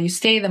vulnerable you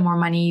stay, the more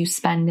money you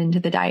spend into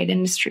the diet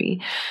industry.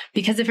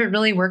 Because if it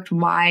really worked,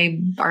 why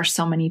are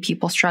so many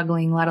people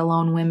struggling, let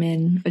alone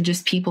women, but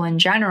just people in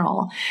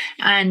general?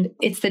 And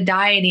it's the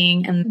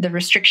dieting and the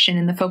restriction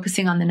and the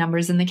focusing on the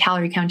numbers and the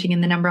calorie counting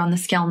and the number on the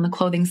scale and the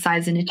clothing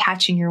size and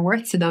attaching your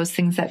worth to those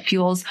things that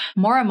fuels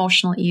more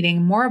emotional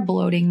eating, more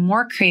bloating,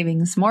 more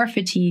cravings, more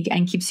fatigue,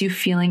 and keeps you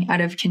feeling out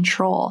of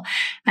control.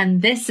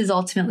 And this is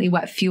ultimately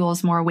what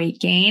fuels more weight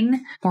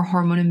gain, more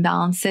hormone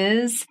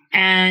imbalances,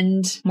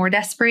 and more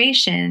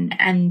desperation.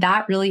 And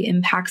that really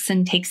impacts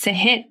and takes a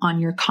hit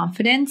on your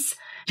confidence,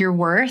 your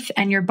worth,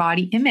 and your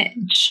body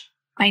image.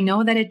 I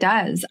know that it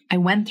does. I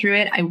went through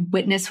it. I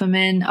witnessed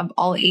women of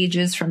all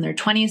ages from their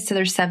 20s to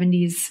their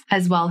 70s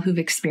as well who've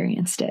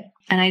experienced it.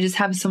 And I just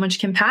have so much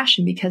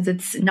compassion because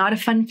it's not a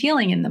fun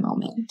feeling in the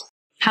moment.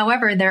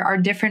 However, there are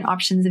different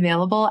options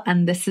available,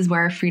 and this is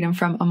where Freedom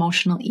from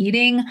Emotional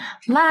Eating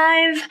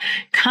Live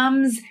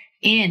comes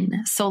in.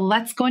 So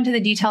let's go into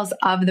the details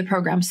of the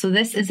program. So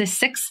this is a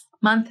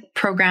 6-month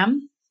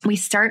program. We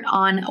start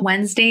on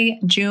Wednesday,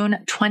 June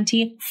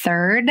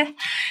 23rd.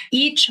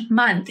 Each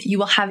month, you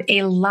will have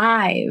a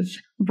live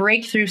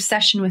breakthrough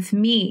session with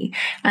me,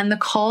 and the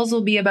calls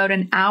will be about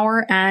an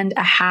hour and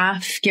a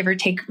half, give or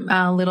take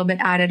a little bit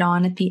added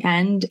on at the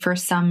end for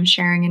some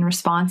sharing and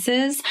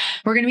responses.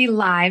 We're going to be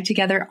live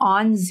together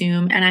on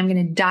Zoom, and I'm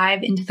going to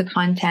dive into the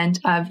content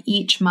of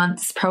each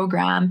month's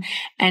program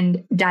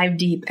and dive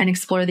deep and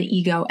explore the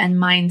ego and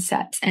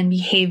mindsets and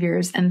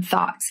behaviors and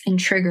thoughts and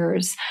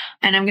triggers.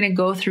 And I'm going to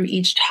go through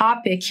each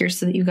topic here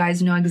so that you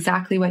guys know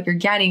exactly what you're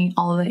getting,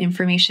 all of the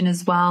information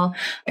as well.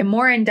 And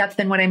more in depth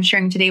than what I'm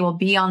sharing today will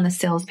be on the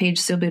sales sales page.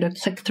 So you'll be able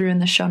to click through in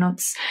the show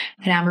notes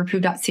at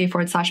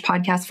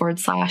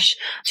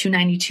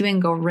amberapproved.ca/podcast/292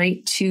 and go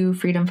right to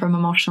Freedom from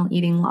Emotional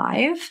Eating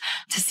Live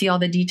to see all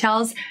the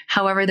details.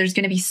 However, there's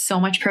going to be so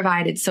much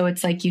provided. So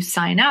it's like you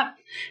sign up,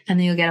 and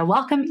then you'll get a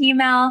welcome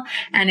email,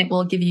 and it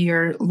will give you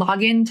your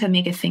login to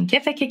make a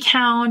Thinkific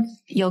account.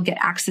 You'll get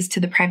access to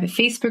the private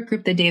Facebook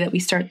group the day that we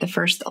start the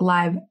first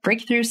live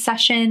breakthrough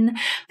session.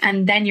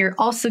 And then you're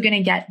also going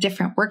to get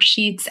different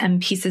worksheets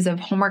and pieces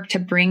of homework to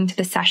bring to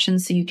the session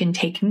so you can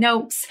take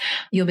notes.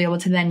 You'll be able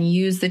to then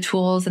use the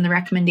tools and the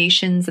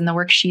recommendations and the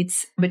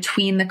worksheets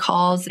between the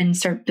calls and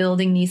start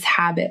building these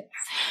habits.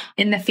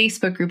 In the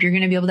Facebook group, you're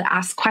going to be able to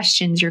ask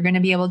questions. You're going to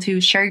be able to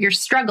share your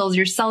struggles,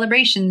 your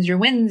celebrations, your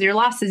wins, your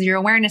losses,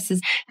 your awarenesses,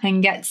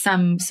 and get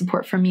some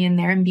support from me in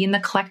there and be in the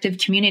collective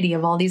community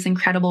of all these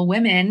incredible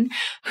women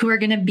who are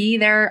going to be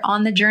there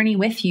on the journey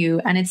with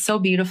you. And it's so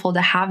beautiful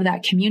to have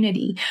that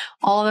community.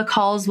 All the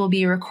calls will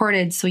be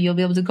recorded, so you'll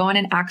be able to go in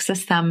and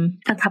access them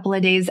a couple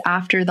of days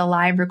after the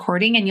live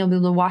recording, and you'll be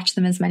able to watch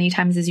them as many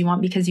times as you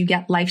want because you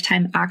get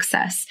lifetime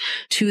access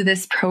to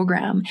this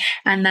program.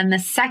 And then the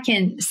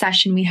second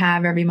session we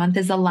have every month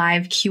is a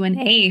live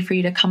Q&A for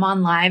you to come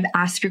on live,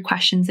 ask your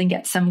questions, and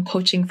get some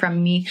coaching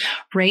from me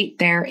right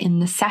there in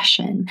the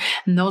session.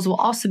 And those will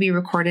also be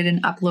recorded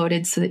and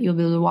uploaded so that you'll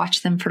be able to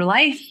watch them for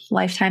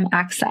lifetime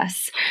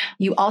access.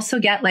 You also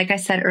get, like I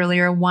said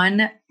earlier,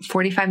 one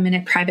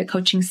 45-minute private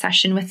coaching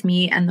session with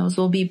me, and those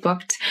will be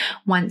booked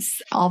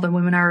once all the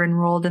women are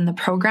enrolled in the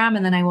program.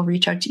 And then I will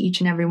reach out to each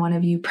and every one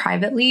of you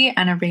privately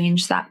and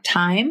arrange that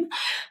time.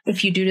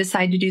 If you do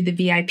decide to do the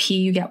VIP,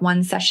 you get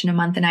one session a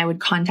month, and I would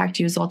contact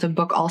you as well to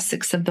book all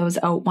 6 of those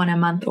out, one a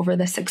month over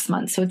the 6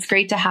 months. So it's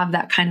great to have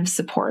that kind of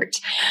support.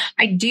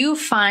 I do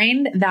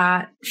find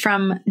that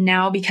from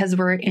now, because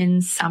we're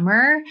in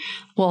summer,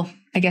 well,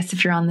 I guess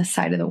if you're on this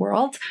side of the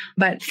world,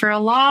 but for a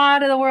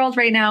lot of the world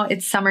right now,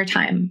 it's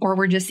summertime, or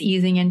we're just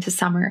easing into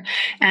summer.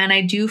 And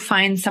I do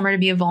find summer to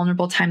be a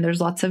vulnerable time.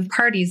 There's lots of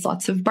parties,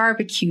 lots of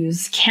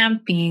barbecues,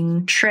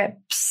 camping,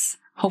 trips.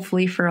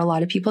 Hopefully for a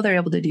lot of people, they're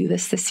able to do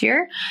this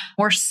year.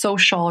 More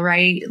social,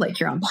 right?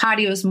 Like you're on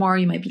patios more,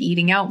 you might be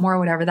eating out more,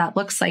 whatever that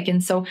looks like.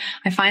 And so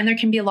I find there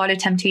can be a lot of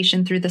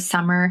temptation through the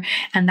summer.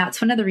 And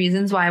that's one of the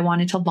reasons why I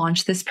wanted to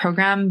launch this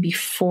program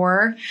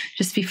before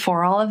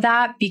all of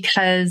that,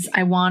 because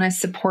I want to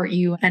support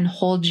you and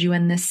hold you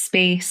in this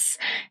space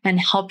and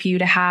help you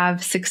to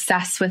have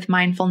success with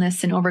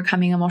mindfulness and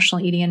overcoming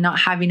emotional eating and not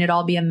having it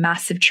all be a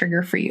massive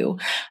trigger for you.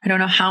 I don't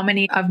know how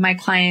many of my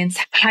clients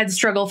had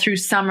struggled through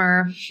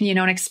summer,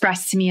 and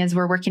expressed to me as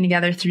we're working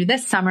together through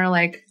this summer,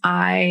 like,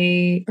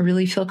 I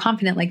really feel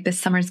confident like this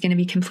summer is going to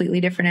be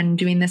completely different. And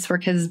doing this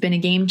work has been a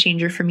game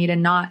changer for me to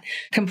not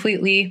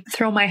completely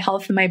throw my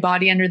health and my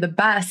body under the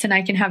bus. And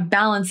I can have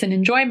balance and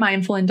enjoy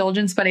mindful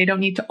indulgence, but I don't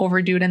need to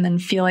overdo it and then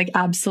feel like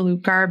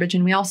absolute garbage.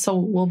 And we also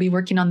will be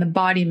working on the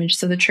body image.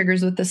 So the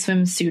triggers with the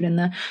swimsuit and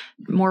the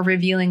more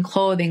revealing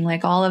clothing,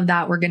 like all of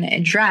that we're going to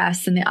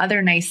address. And the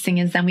other nice thing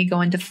is then we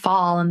go into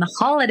fall and the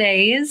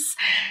holidays.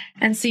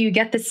 And so you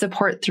get the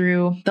support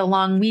through the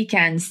long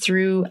weekends,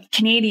 through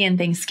Canadian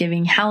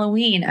Thanksgiving,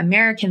 Halloween,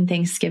 American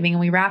Thanksgiving, and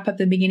we wrap up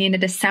the beginning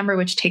of December,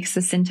 which takes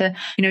us into,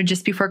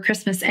 just before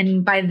Christmas.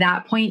 And by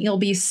that point, you'll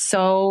be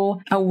so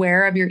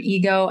aware of your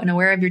ego and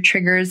aware of your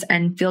triggers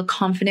and feel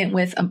confident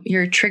with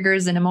your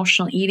triggers and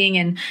emotional eating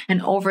and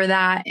over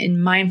that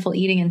in mindful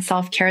eating and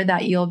self-care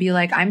that you'll be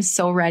like, I'm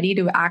so ready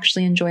to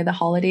actually enjoy the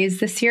holidays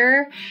this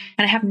year.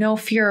 And I have no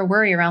fear or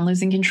worry around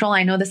losing control.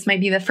 I know this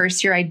might be the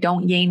first year I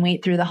don't gain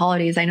weight through the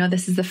holidays. I know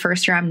this is the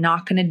first year I'm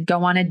not going to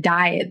go on a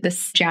diet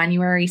this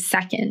January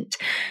 2nd.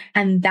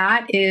 And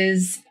that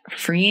is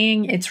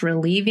freeing. It's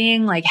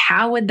relieving. Like,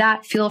 how would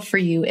that feel for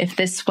you if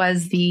this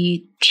was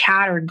the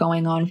chatter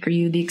going on for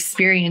you, the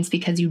experience,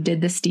 because you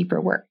did this deeper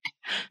work?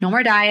 No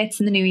more diets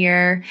in the new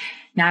year,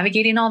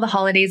 navigating all the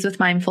holidays with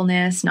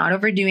mindfulness, not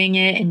overdoing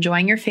it,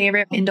 enjoying your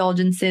favorite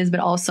indulgences, but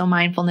also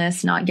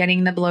mindfulness, not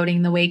getting the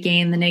bloating, the weight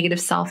gain, the negative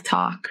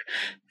self-talk.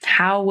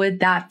 How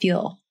would that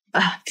feel?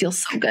 It feels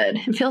so good.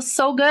 It feels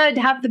so good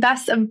to have the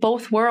best of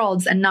both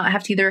worlds and not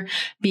have to either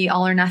be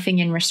all or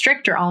nothing and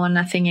restrict or all or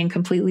nothing and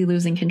completely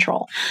losing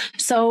control.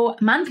 So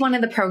month 1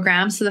 of the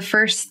program. So the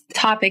first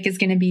topic is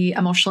going to be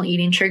emotional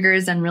eating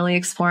triggers and really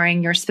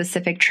exploring your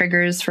specific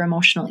triggers for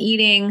emotional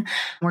eating.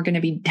 We're going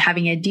to be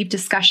having a deep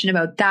discussion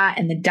about that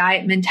and the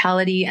diet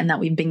mentality and that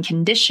we've been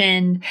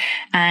conditioned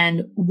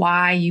and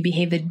why you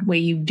behave the way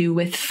you do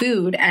with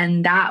food.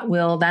 And that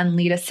will then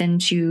lead us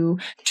into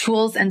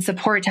tools and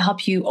support to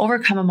help you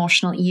overcome emotional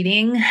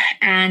eating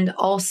and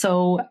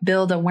also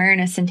build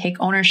awareness and take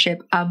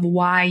ownership of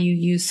why you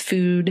use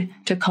food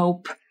to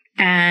cope.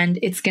 And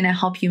it's going to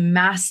help you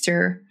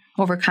master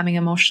overcoming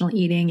emotional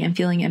eating and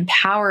feeling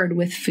empowered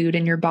with food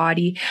in your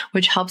body,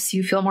 which helps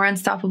you feel more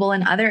unstoppable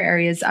in other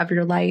areas of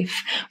your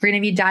life. We're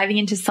going to be diving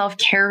into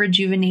self-care,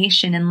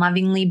 rejuvenation, and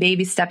lovingly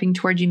baby stepping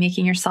towards you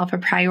making yourself a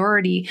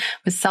priority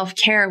with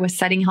self-care, with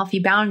setting healthy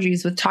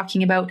boundaries, with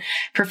talking about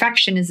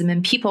perfectionism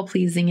and people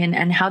pleasing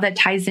and how that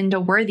ties into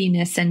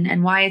worthiness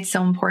and why it's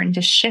so important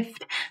to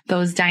shift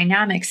those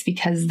dynamics,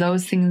 because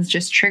those things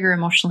just trigger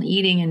emotional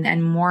eating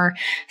and more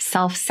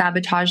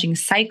self-sabotaging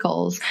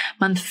cycles.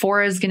 Month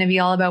 4 is going to be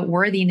all about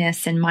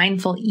worthiness and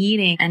mindful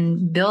eating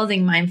and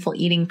building mindful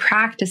eating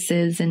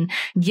practices and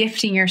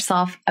gifting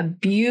yourself a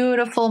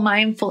beautiful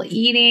mindful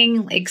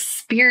eating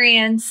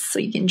experience so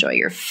you can enjoy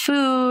your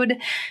food.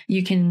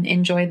 You can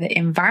enjoy the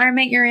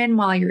environment you're in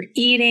while you're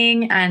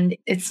eating. And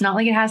it's not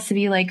like it has to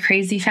be like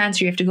crazy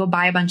fancy. You have to go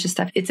buy a bunch of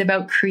stuff. It's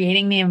about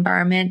creating the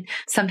environment,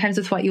 sometimes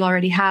with what you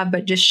already have,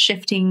 but just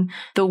shifting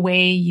the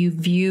way you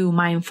view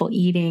mindful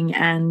eating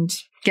and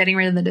getting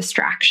rid of the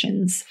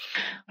distractions.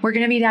 We're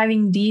going to be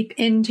diving deep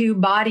into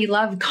body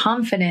love,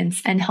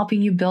 confidence, and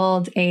helping you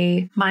build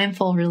a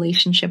mindful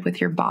relationship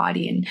with your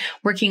body and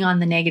working on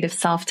the negative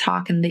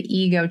self-talk and the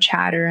ego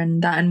chatter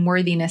and the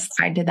unworthiness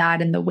tied to that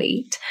and the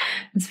weight.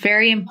 It's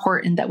very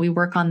important that we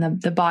work on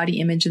the body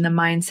image and the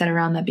mindset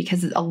around that,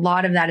 because a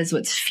lot of that is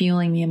what's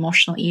fueling the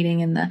emotional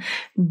eating and the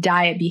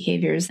diet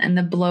behaviors and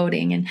the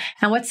bloating. And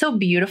what's so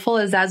beautiful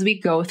is as we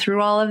go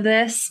through all of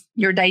this,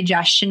 your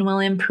digestion will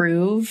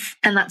improve.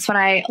 And that's what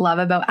I love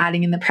about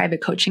adding in the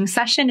private coaching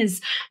session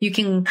is you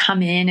can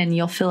come in and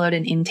you'll fill out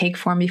an intake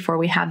form before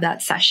we have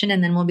that session.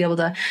 And then we'll be able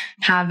to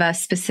have a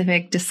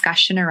specific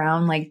discussion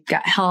around like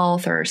gut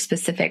health or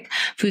specific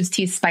foods,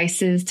 teas,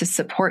 spices to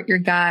support your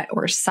gut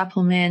or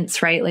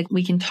supplements, right? Like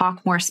we can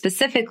talk more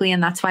specifically.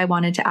 And that's why I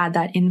wanted to add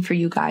that in for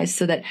you guys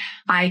so that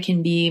I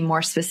can be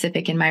more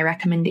specific in my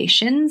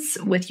recommendations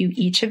with you,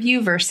 each of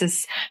you,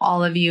 versus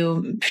all of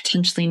you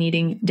potentially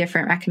needing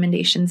different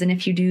recommendations. And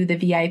if you do the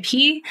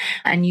VIP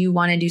and you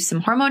want to do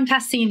some hormone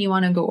testing and you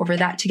want to go over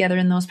that together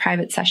in those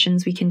private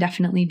sessions, we can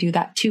definitely do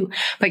that too.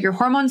 But your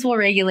hormones will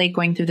regulate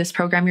going through this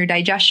program. Your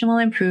digestion will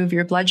improve.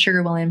 Your blood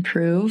sugar will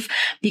improve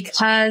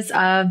because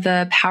of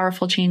the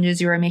powerful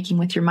changes you are making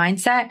with your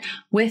mindset,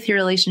 with your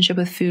relationship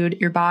with food,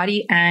 your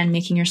body, and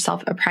making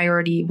yourself a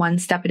priority one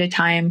step at a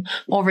time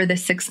over the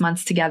 6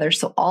 months together.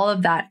 So all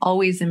of that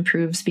always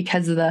improves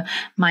because of the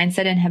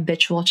mindset and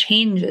habitual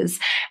changes.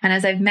 And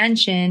as I've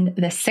mentioned,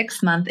 the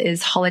 6th month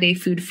is holiday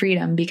food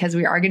freedom, because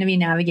we are going to be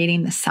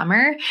navigating the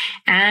summer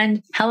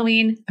and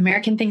Halloween,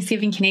 American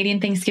Thanksgiving, Canadian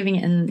Thanksgiving,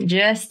 and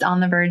just on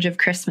the verge of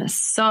Christmas.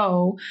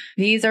 So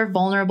these are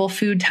vulnerable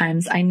food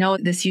times. I know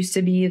this used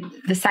to be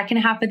the second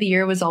half of the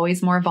year was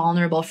always more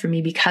vulnerable for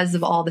me because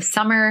of all the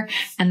summer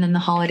and then the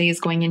holidays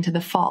going into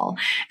the fall.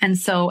 And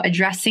so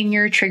addressing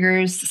your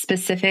triggers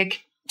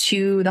specific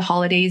to the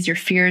holidays, your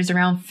fears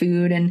around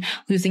food and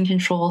losing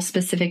control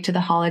specific to the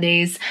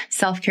holidays,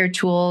 self-care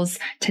tools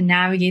to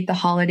navigate the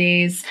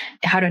holidays,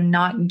 how to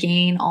not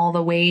gain all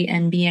the weight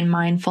and be in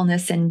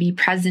mindfulness and be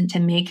present to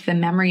make the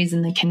memories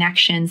and the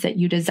connections that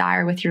you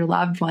desire with your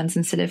loved ones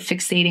instead of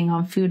fixating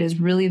on food is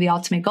really the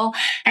ultimate goal.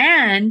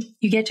 And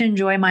you get to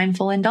enjoy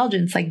mindful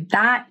indulgence. Like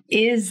that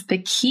is the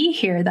key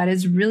here. That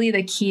is really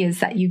the key,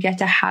 is that you get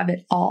to have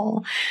it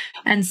all.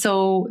 And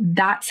so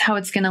that's how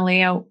it's going to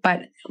lay out.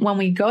 But when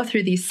we go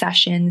through these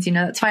sessions,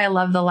 that's why I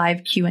love the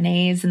live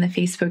Q&As in the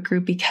Facebook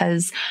group,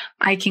 because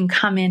I can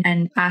come in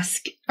and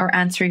ask or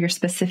answer your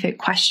specific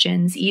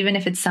questions, even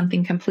if it's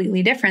something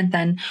completely different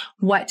than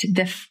what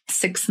the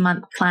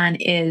 6-month plan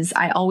is.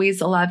 I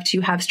always love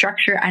to have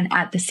structure and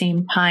at the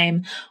same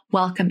time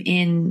welcome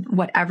in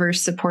whatever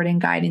support and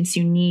guidance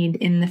you need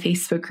in the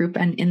Facebook group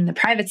and in the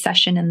private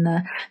session and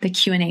the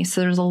Q&A.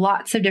 So there's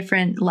lots of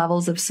different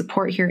levels of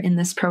support here in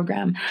this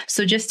program.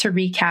 So just to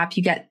recap,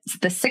 you get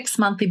the 6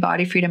 monthly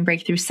Body Freedom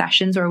Breakthrough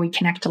sessions where we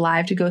connect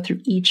live to go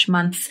through each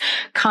month's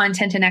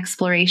content and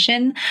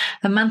exploration.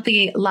 The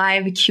monthly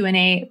live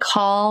Q&A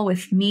call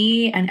with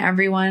me and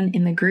everyone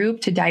in the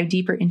group to dive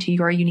deeper into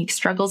your unique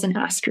struggles and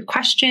ask your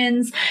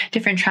questions,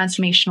 different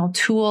transformational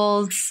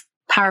tools,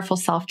 powerful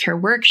self-care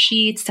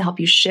worksheets to help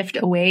you shift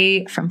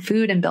away from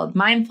food and build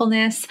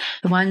mindfulness,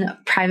 the one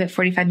private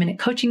 45-minute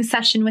coaching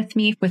session with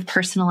me with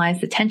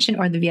personalized attention,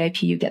 or the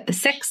VIP, you get the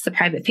 6, the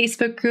private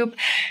Facebook group,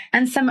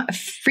 and some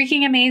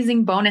freaking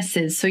amazing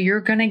bonuses. So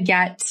you're going to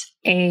get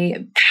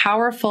a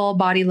powerful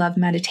body love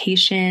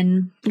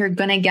meditation. You're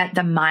going to get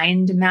the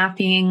mind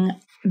mapping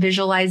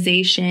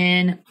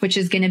visualization, which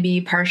is going to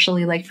be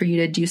partially like for you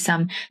to do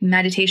some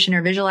meditation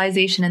or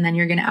visualization. And then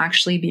you're going to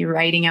actually be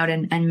writing out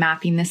and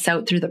mapping this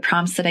out through the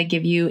prompts that I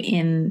give you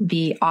in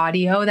the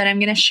audio that I'm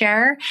going to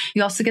share.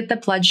 You also get the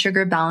blood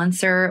sugar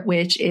balancer,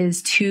 which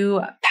is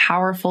 2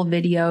 powerful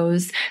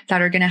videos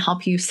that are going to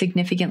help you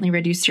significantly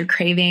reduce your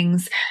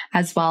cravings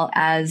as well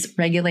as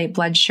regulate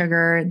blood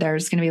sugar.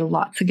 There's going to be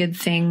lots of good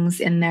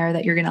things in there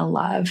that you're going to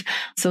love.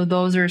 So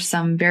those are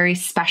some very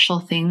special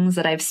things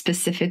that I've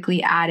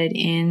specifically added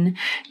in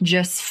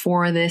just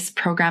for this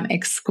program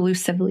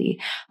exclusively.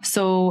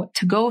 So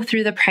to go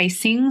through the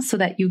pricing so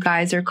that you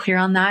guys are clear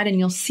on that, and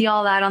you'll see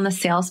all that on the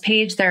sales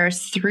page, there are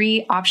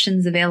 3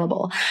 options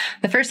available.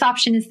 The first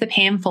option is the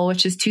pay in full,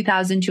 which is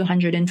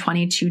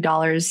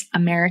 $2,222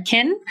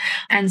 American.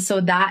 And so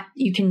that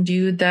you can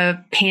do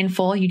the pay in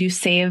full. You do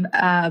save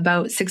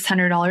about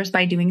 $600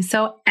 by doing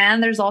so.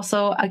 And there's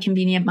also a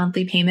convenient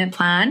monthly payment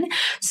plan.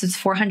 So it's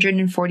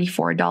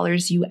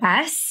 $444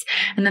 US.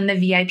 And then the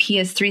VIP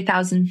is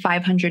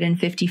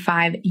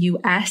 $3,555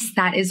 US.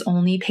 That is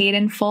only paid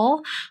in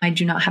full. I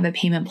do not have a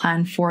payment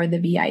plan for the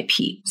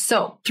VIP.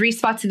 So 3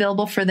 spots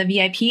available for the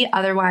VIP.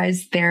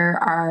 Otherwise, there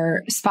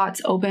are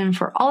spots open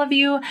for all of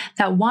you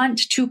that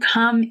want to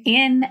come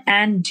in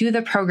and do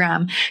the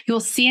program. You'll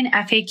see an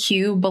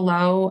FAQ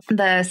below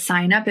the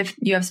sign up if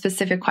you have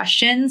specific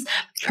questions.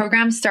 The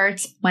program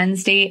starts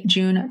Wednesday,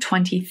 June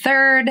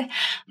 23rd.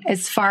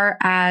 As far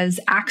as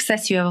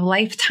access, you have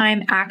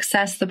lifetime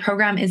access. The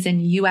program is in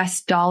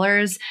US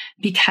dollars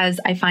because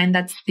I find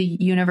that's the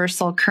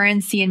universal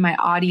currency and my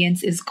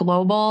audience is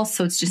global.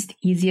 So it's just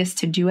easiest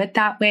to do it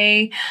that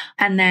way.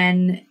 And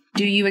then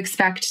do you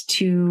expect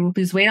to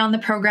lose weight on the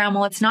program?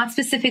 Well, it's not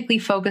specifically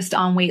focused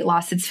on weight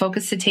loss. It's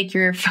focused to take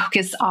your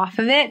focus off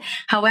of it.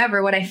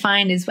 However, what I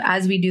find is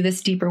as we do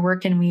this deeper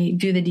work and we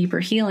do the deeper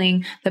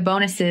healing, the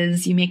bonus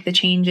is you make the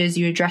changes,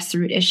 you address the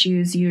root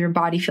issues, your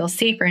body feels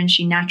safer, and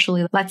she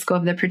naturally lets go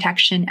of the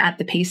protection at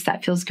the pace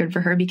that feels good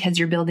for her because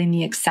you're building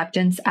the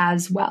acceptance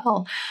as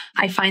well.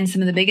 I find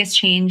some of the biggest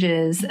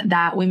changes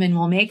that women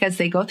will make as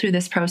they go through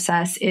this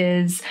process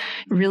is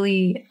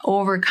really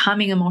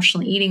overcoming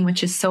emotional eating,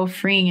 which is so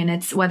freeing. And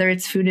it's whether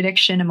it's food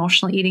addiction,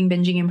 emotional eating,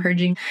 binging and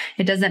purging,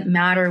 it doesn't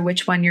matter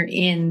which one you're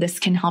in. This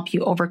can help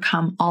you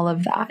overcome all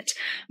of that.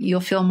 You'll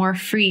feel more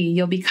free.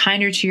 You'll be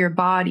kinder to your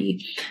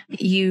body.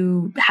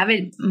 You have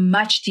a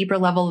much deeper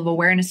level of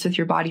awareness with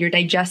your body. Your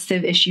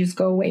digestive issues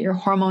go away. Your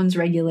hormones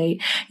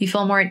regulate. You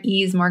feel more at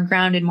ease, more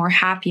grounded, more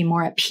happy,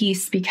 more at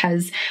peace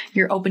because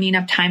you're opening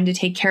up time to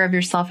take care of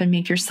yourself and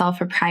make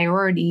yourself a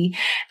priority.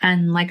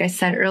 And like I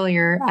said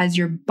earlier, as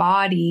your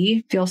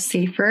body feels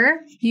safer,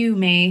 you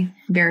may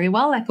very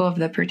well let go of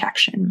the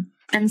protection.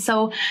 And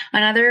so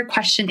another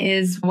question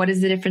is, what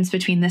is the difference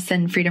between this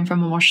and Freedom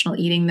from Emotional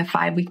Eating, the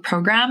 5-week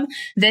program?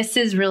 This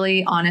is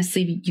really,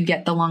 honestly, you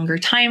get the longer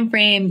time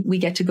frame. We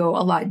get to go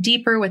a lot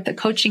deeper with the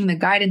coaching, the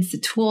guidance, the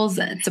tools,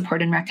 and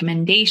support and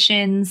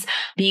recommendations.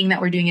 Being that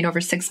we're doing it over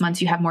 6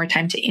 months, you have more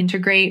time to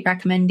integrate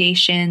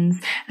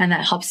recommendations, and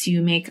that helps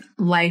you make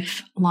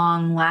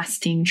lifelong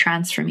lasting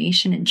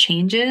transformation and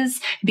changes.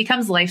 It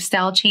becomes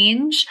lifestyle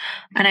change.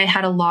 And I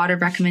had a lot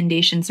of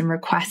recommendations and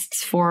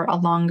requests for a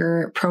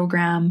longer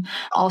program.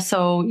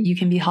 Also, you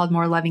can be held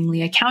more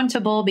lovingly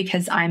accountable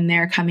because I'm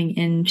there coming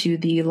into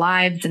the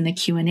lives and the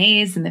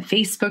Q&As and the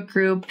Facebook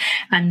group.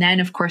 And then,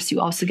 of course, you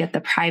also get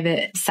the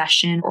private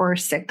session or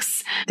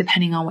 6,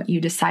 depending on what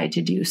you decide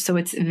to do. So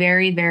it's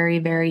very, very,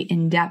 very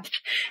in-depth.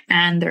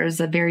 And there's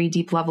a very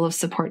deep level of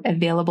support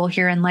available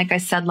here. And like I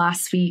said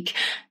last week,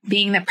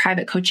 being that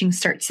private coaching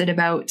starts at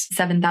about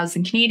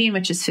 7,000 Canadian,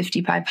 which is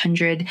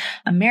 5,500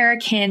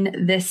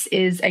 American, this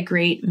is a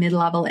great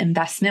mid-level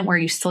investment where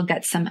you still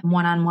get some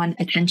one-on-one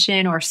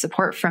attention or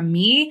support from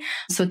me.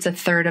 So it's a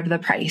third of the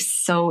price.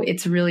 So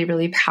it's really,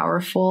 really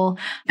powerful.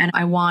 And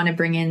I want to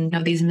bring in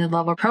these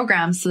mid-level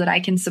programs so that I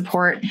can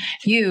support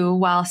you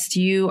whilst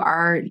you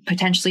are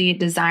potentially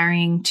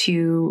desiring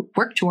to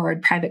work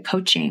toward private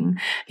coaching,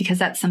 because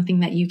that's something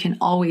that you can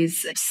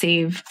always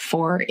save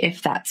for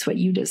if that's what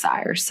you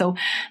desire. So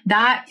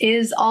that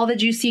is all the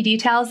juicy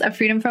details of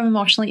Freedom from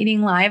Emotional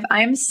Eating Live.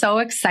 I'm so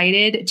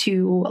excited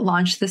to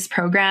launch this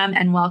program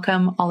and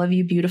welcome all of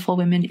you beautiful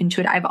women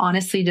into it. I've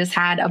honestly just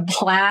had a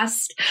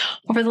blast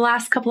over the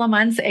last couple of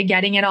months at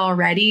getting it all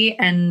ready,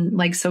 and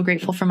so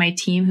grateful for my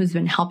team who's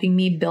been helping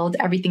me build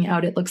everything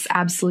out. It looks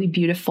absolutely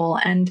beautiful,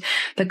 and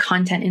the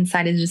content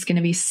inside is just going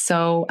to be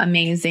so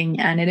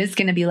amazing, and it is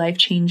going to be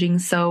life-changing.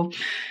 So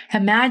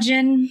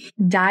imagine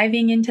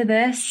diving into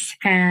this,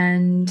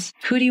 and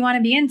who do you want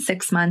to be in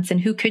 6 months, and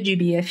who could you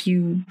be if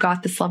you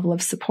got this level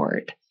of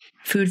support?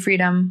 Food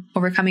freedom,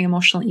 overcoming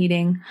emotional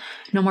eating,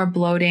 no more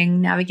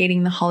bloating,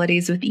 navigating the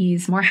holidays with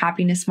ease, more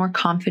happiness, more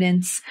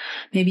confidence.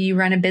 Maybe you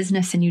run a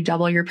business and you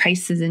double your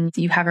prices and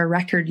you have a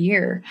record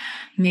year.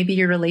 Maybe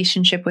your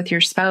relationship with your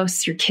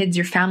spouse, your kids,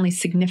 your family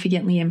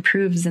significantly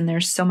improves and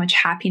there's so much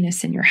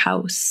happiness in your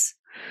house.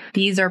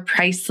 These are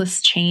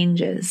priceless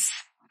changes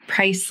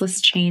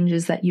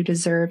that you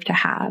deserve to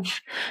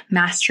have.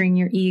 Mastering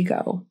your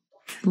ego,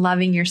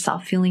 loving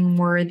yourself, feeling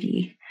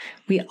worthy.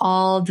 We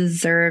all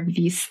deserve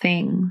these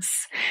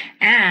things.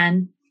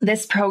 And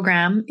this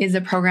program is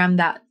a program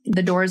that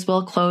the doors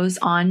will close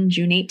on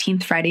June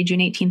 18th, Friday,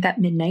 June 18th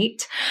at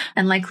midnight.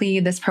 And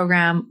likely this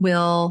program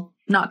will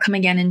not come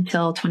again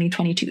until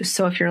 2022.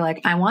 So if you're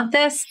like, I want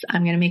this,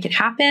 I'm going to make it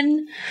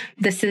happen,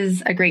 this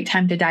is a great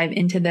time to dive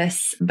into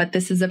this. But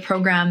this is a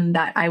program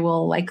that I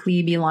will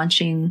likely be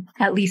launching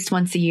at least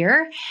once a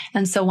year.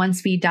 And so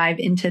once we dive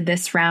into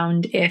this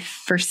round, if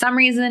for some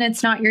reason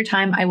it's not your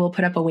time, I will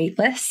put up a wait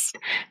list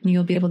and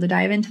you'll be able to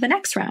dive into the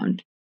next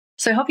round.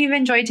 So I hope you've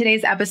enjoyed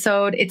today's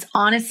episode. It's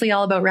honestly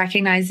all about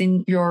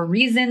recognizing your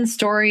reasons,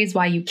 stories,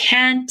 why you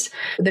can't,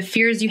 the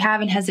fears you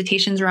have and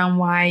hesitations around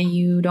why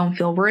you don't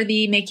feel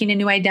worthy making a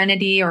new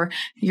identity, or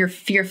you're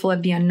fearful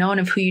of the unknown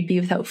of who you'd be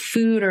without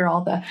food, or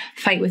all the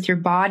fight with your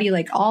body.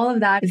 Like, all of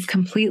that is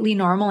completely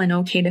normal and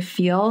okay to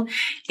feel.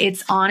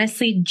 It's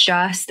honestly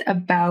just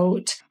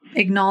about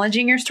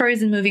acknowledging your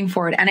stories and moving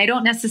forward. And I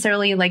don't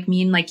necessarily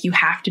mean you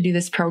have to do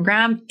this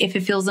program. If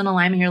it feels in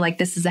alignment, you're like,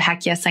 this is a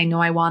heck yes, I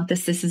know I want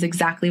this. This is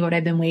exactly what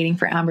I've been waiting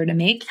for Amber to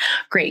make.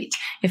 Great.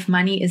 If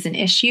money is an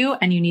issue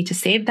and you need to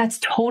save, that's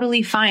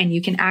totally fine.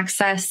 You can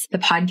access the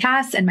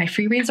podcast and my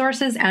free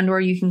resources,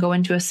 or you can go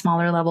into a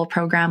smaller level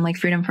program like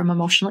Freedom from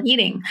Emotional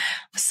Eating.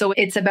 So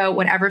it's about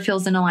whatever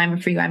feels in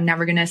alignment for you. I'm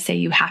never going to say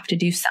you have to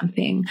do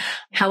something.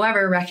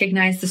 However,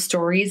 recognize the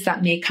stories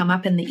that may come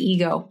up in the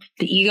ego.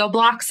 The ego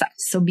blocks us.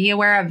 So be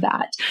aware of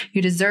that.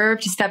 You deserve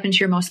to step into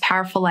your most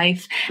powerful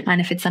life. And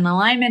if it's in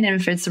alignment and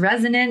if it's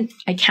resonant,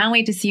 I can't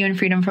wait to see you in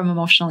Freedom from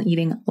Emotional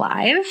Eating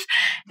live.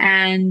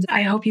 And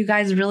I hope you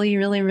guys really,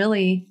 really,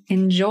 really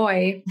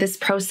enjoy this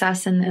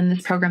process and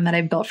this program that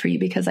I've built for you,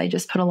 because I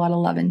just put a lot of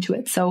love into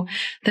it. So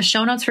the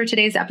show notes for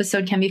today's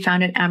episode can be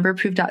found at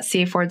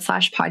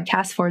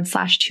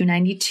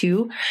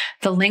amberapproved.ca/podcast/292.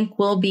 The link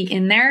will be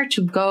in there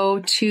to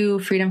go to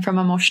Freedom from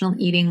Emotional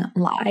Eating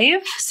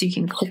live. So you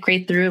can click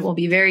right through. It will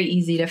be very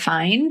easy to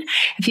find.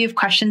 If you have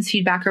questions,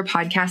 feedback, or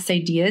podcast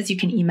ideas, you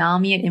can email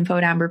me at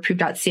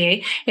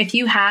info@amberapproved.ca. If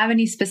you have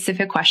any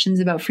specific questions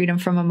about freedom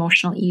from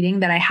emotional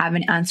eating that I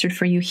haven't answered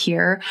for you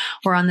here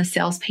or on the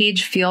sales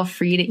page, feel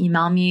free to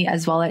email me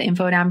as well at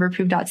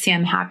info@amberapproved.ca.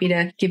 I'm happy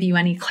to give you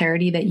any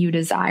clarity that you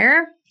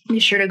desire. Be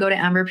sure to go to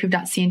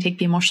amberapproved.ca and take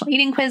the emotional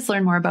eating quiz,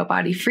 learn more about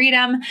body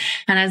freedom.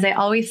 And as I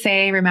always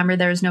say, remember,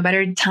 there is no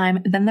better time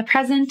than the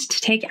present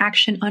to take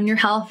action on your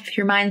health,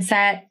 your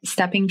mindset,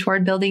 stepping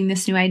toward building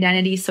this new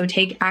identity. So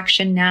take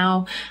action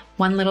now.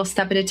 One little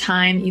step at a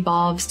time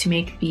evolves to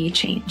make the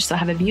change. So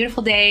have a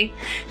beautiful day,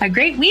 a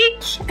great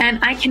week, and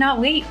I cannot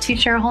wait to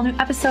share a whole new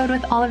episode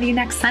with all of you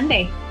next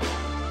Sunday.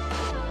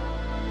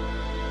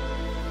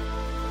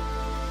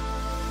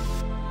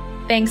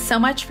 Thanks so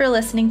much for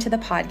listening to the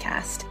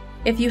podcast.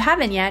 If you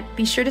haven't yet,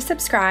 be sure to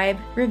subscribe,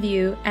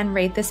 review, and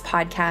rate this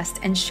podcast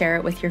and share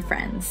it with your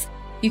friends.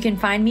 You can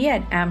find me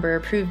at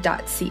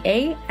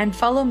amberapproved.ca and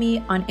follow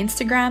me on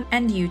Instagram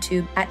and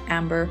YouTube at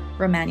Amber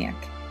Romaniuk.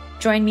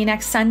 Join me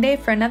next Sunday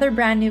for another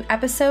brand new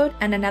episode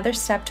and another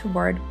step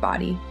toward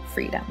body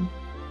freedom.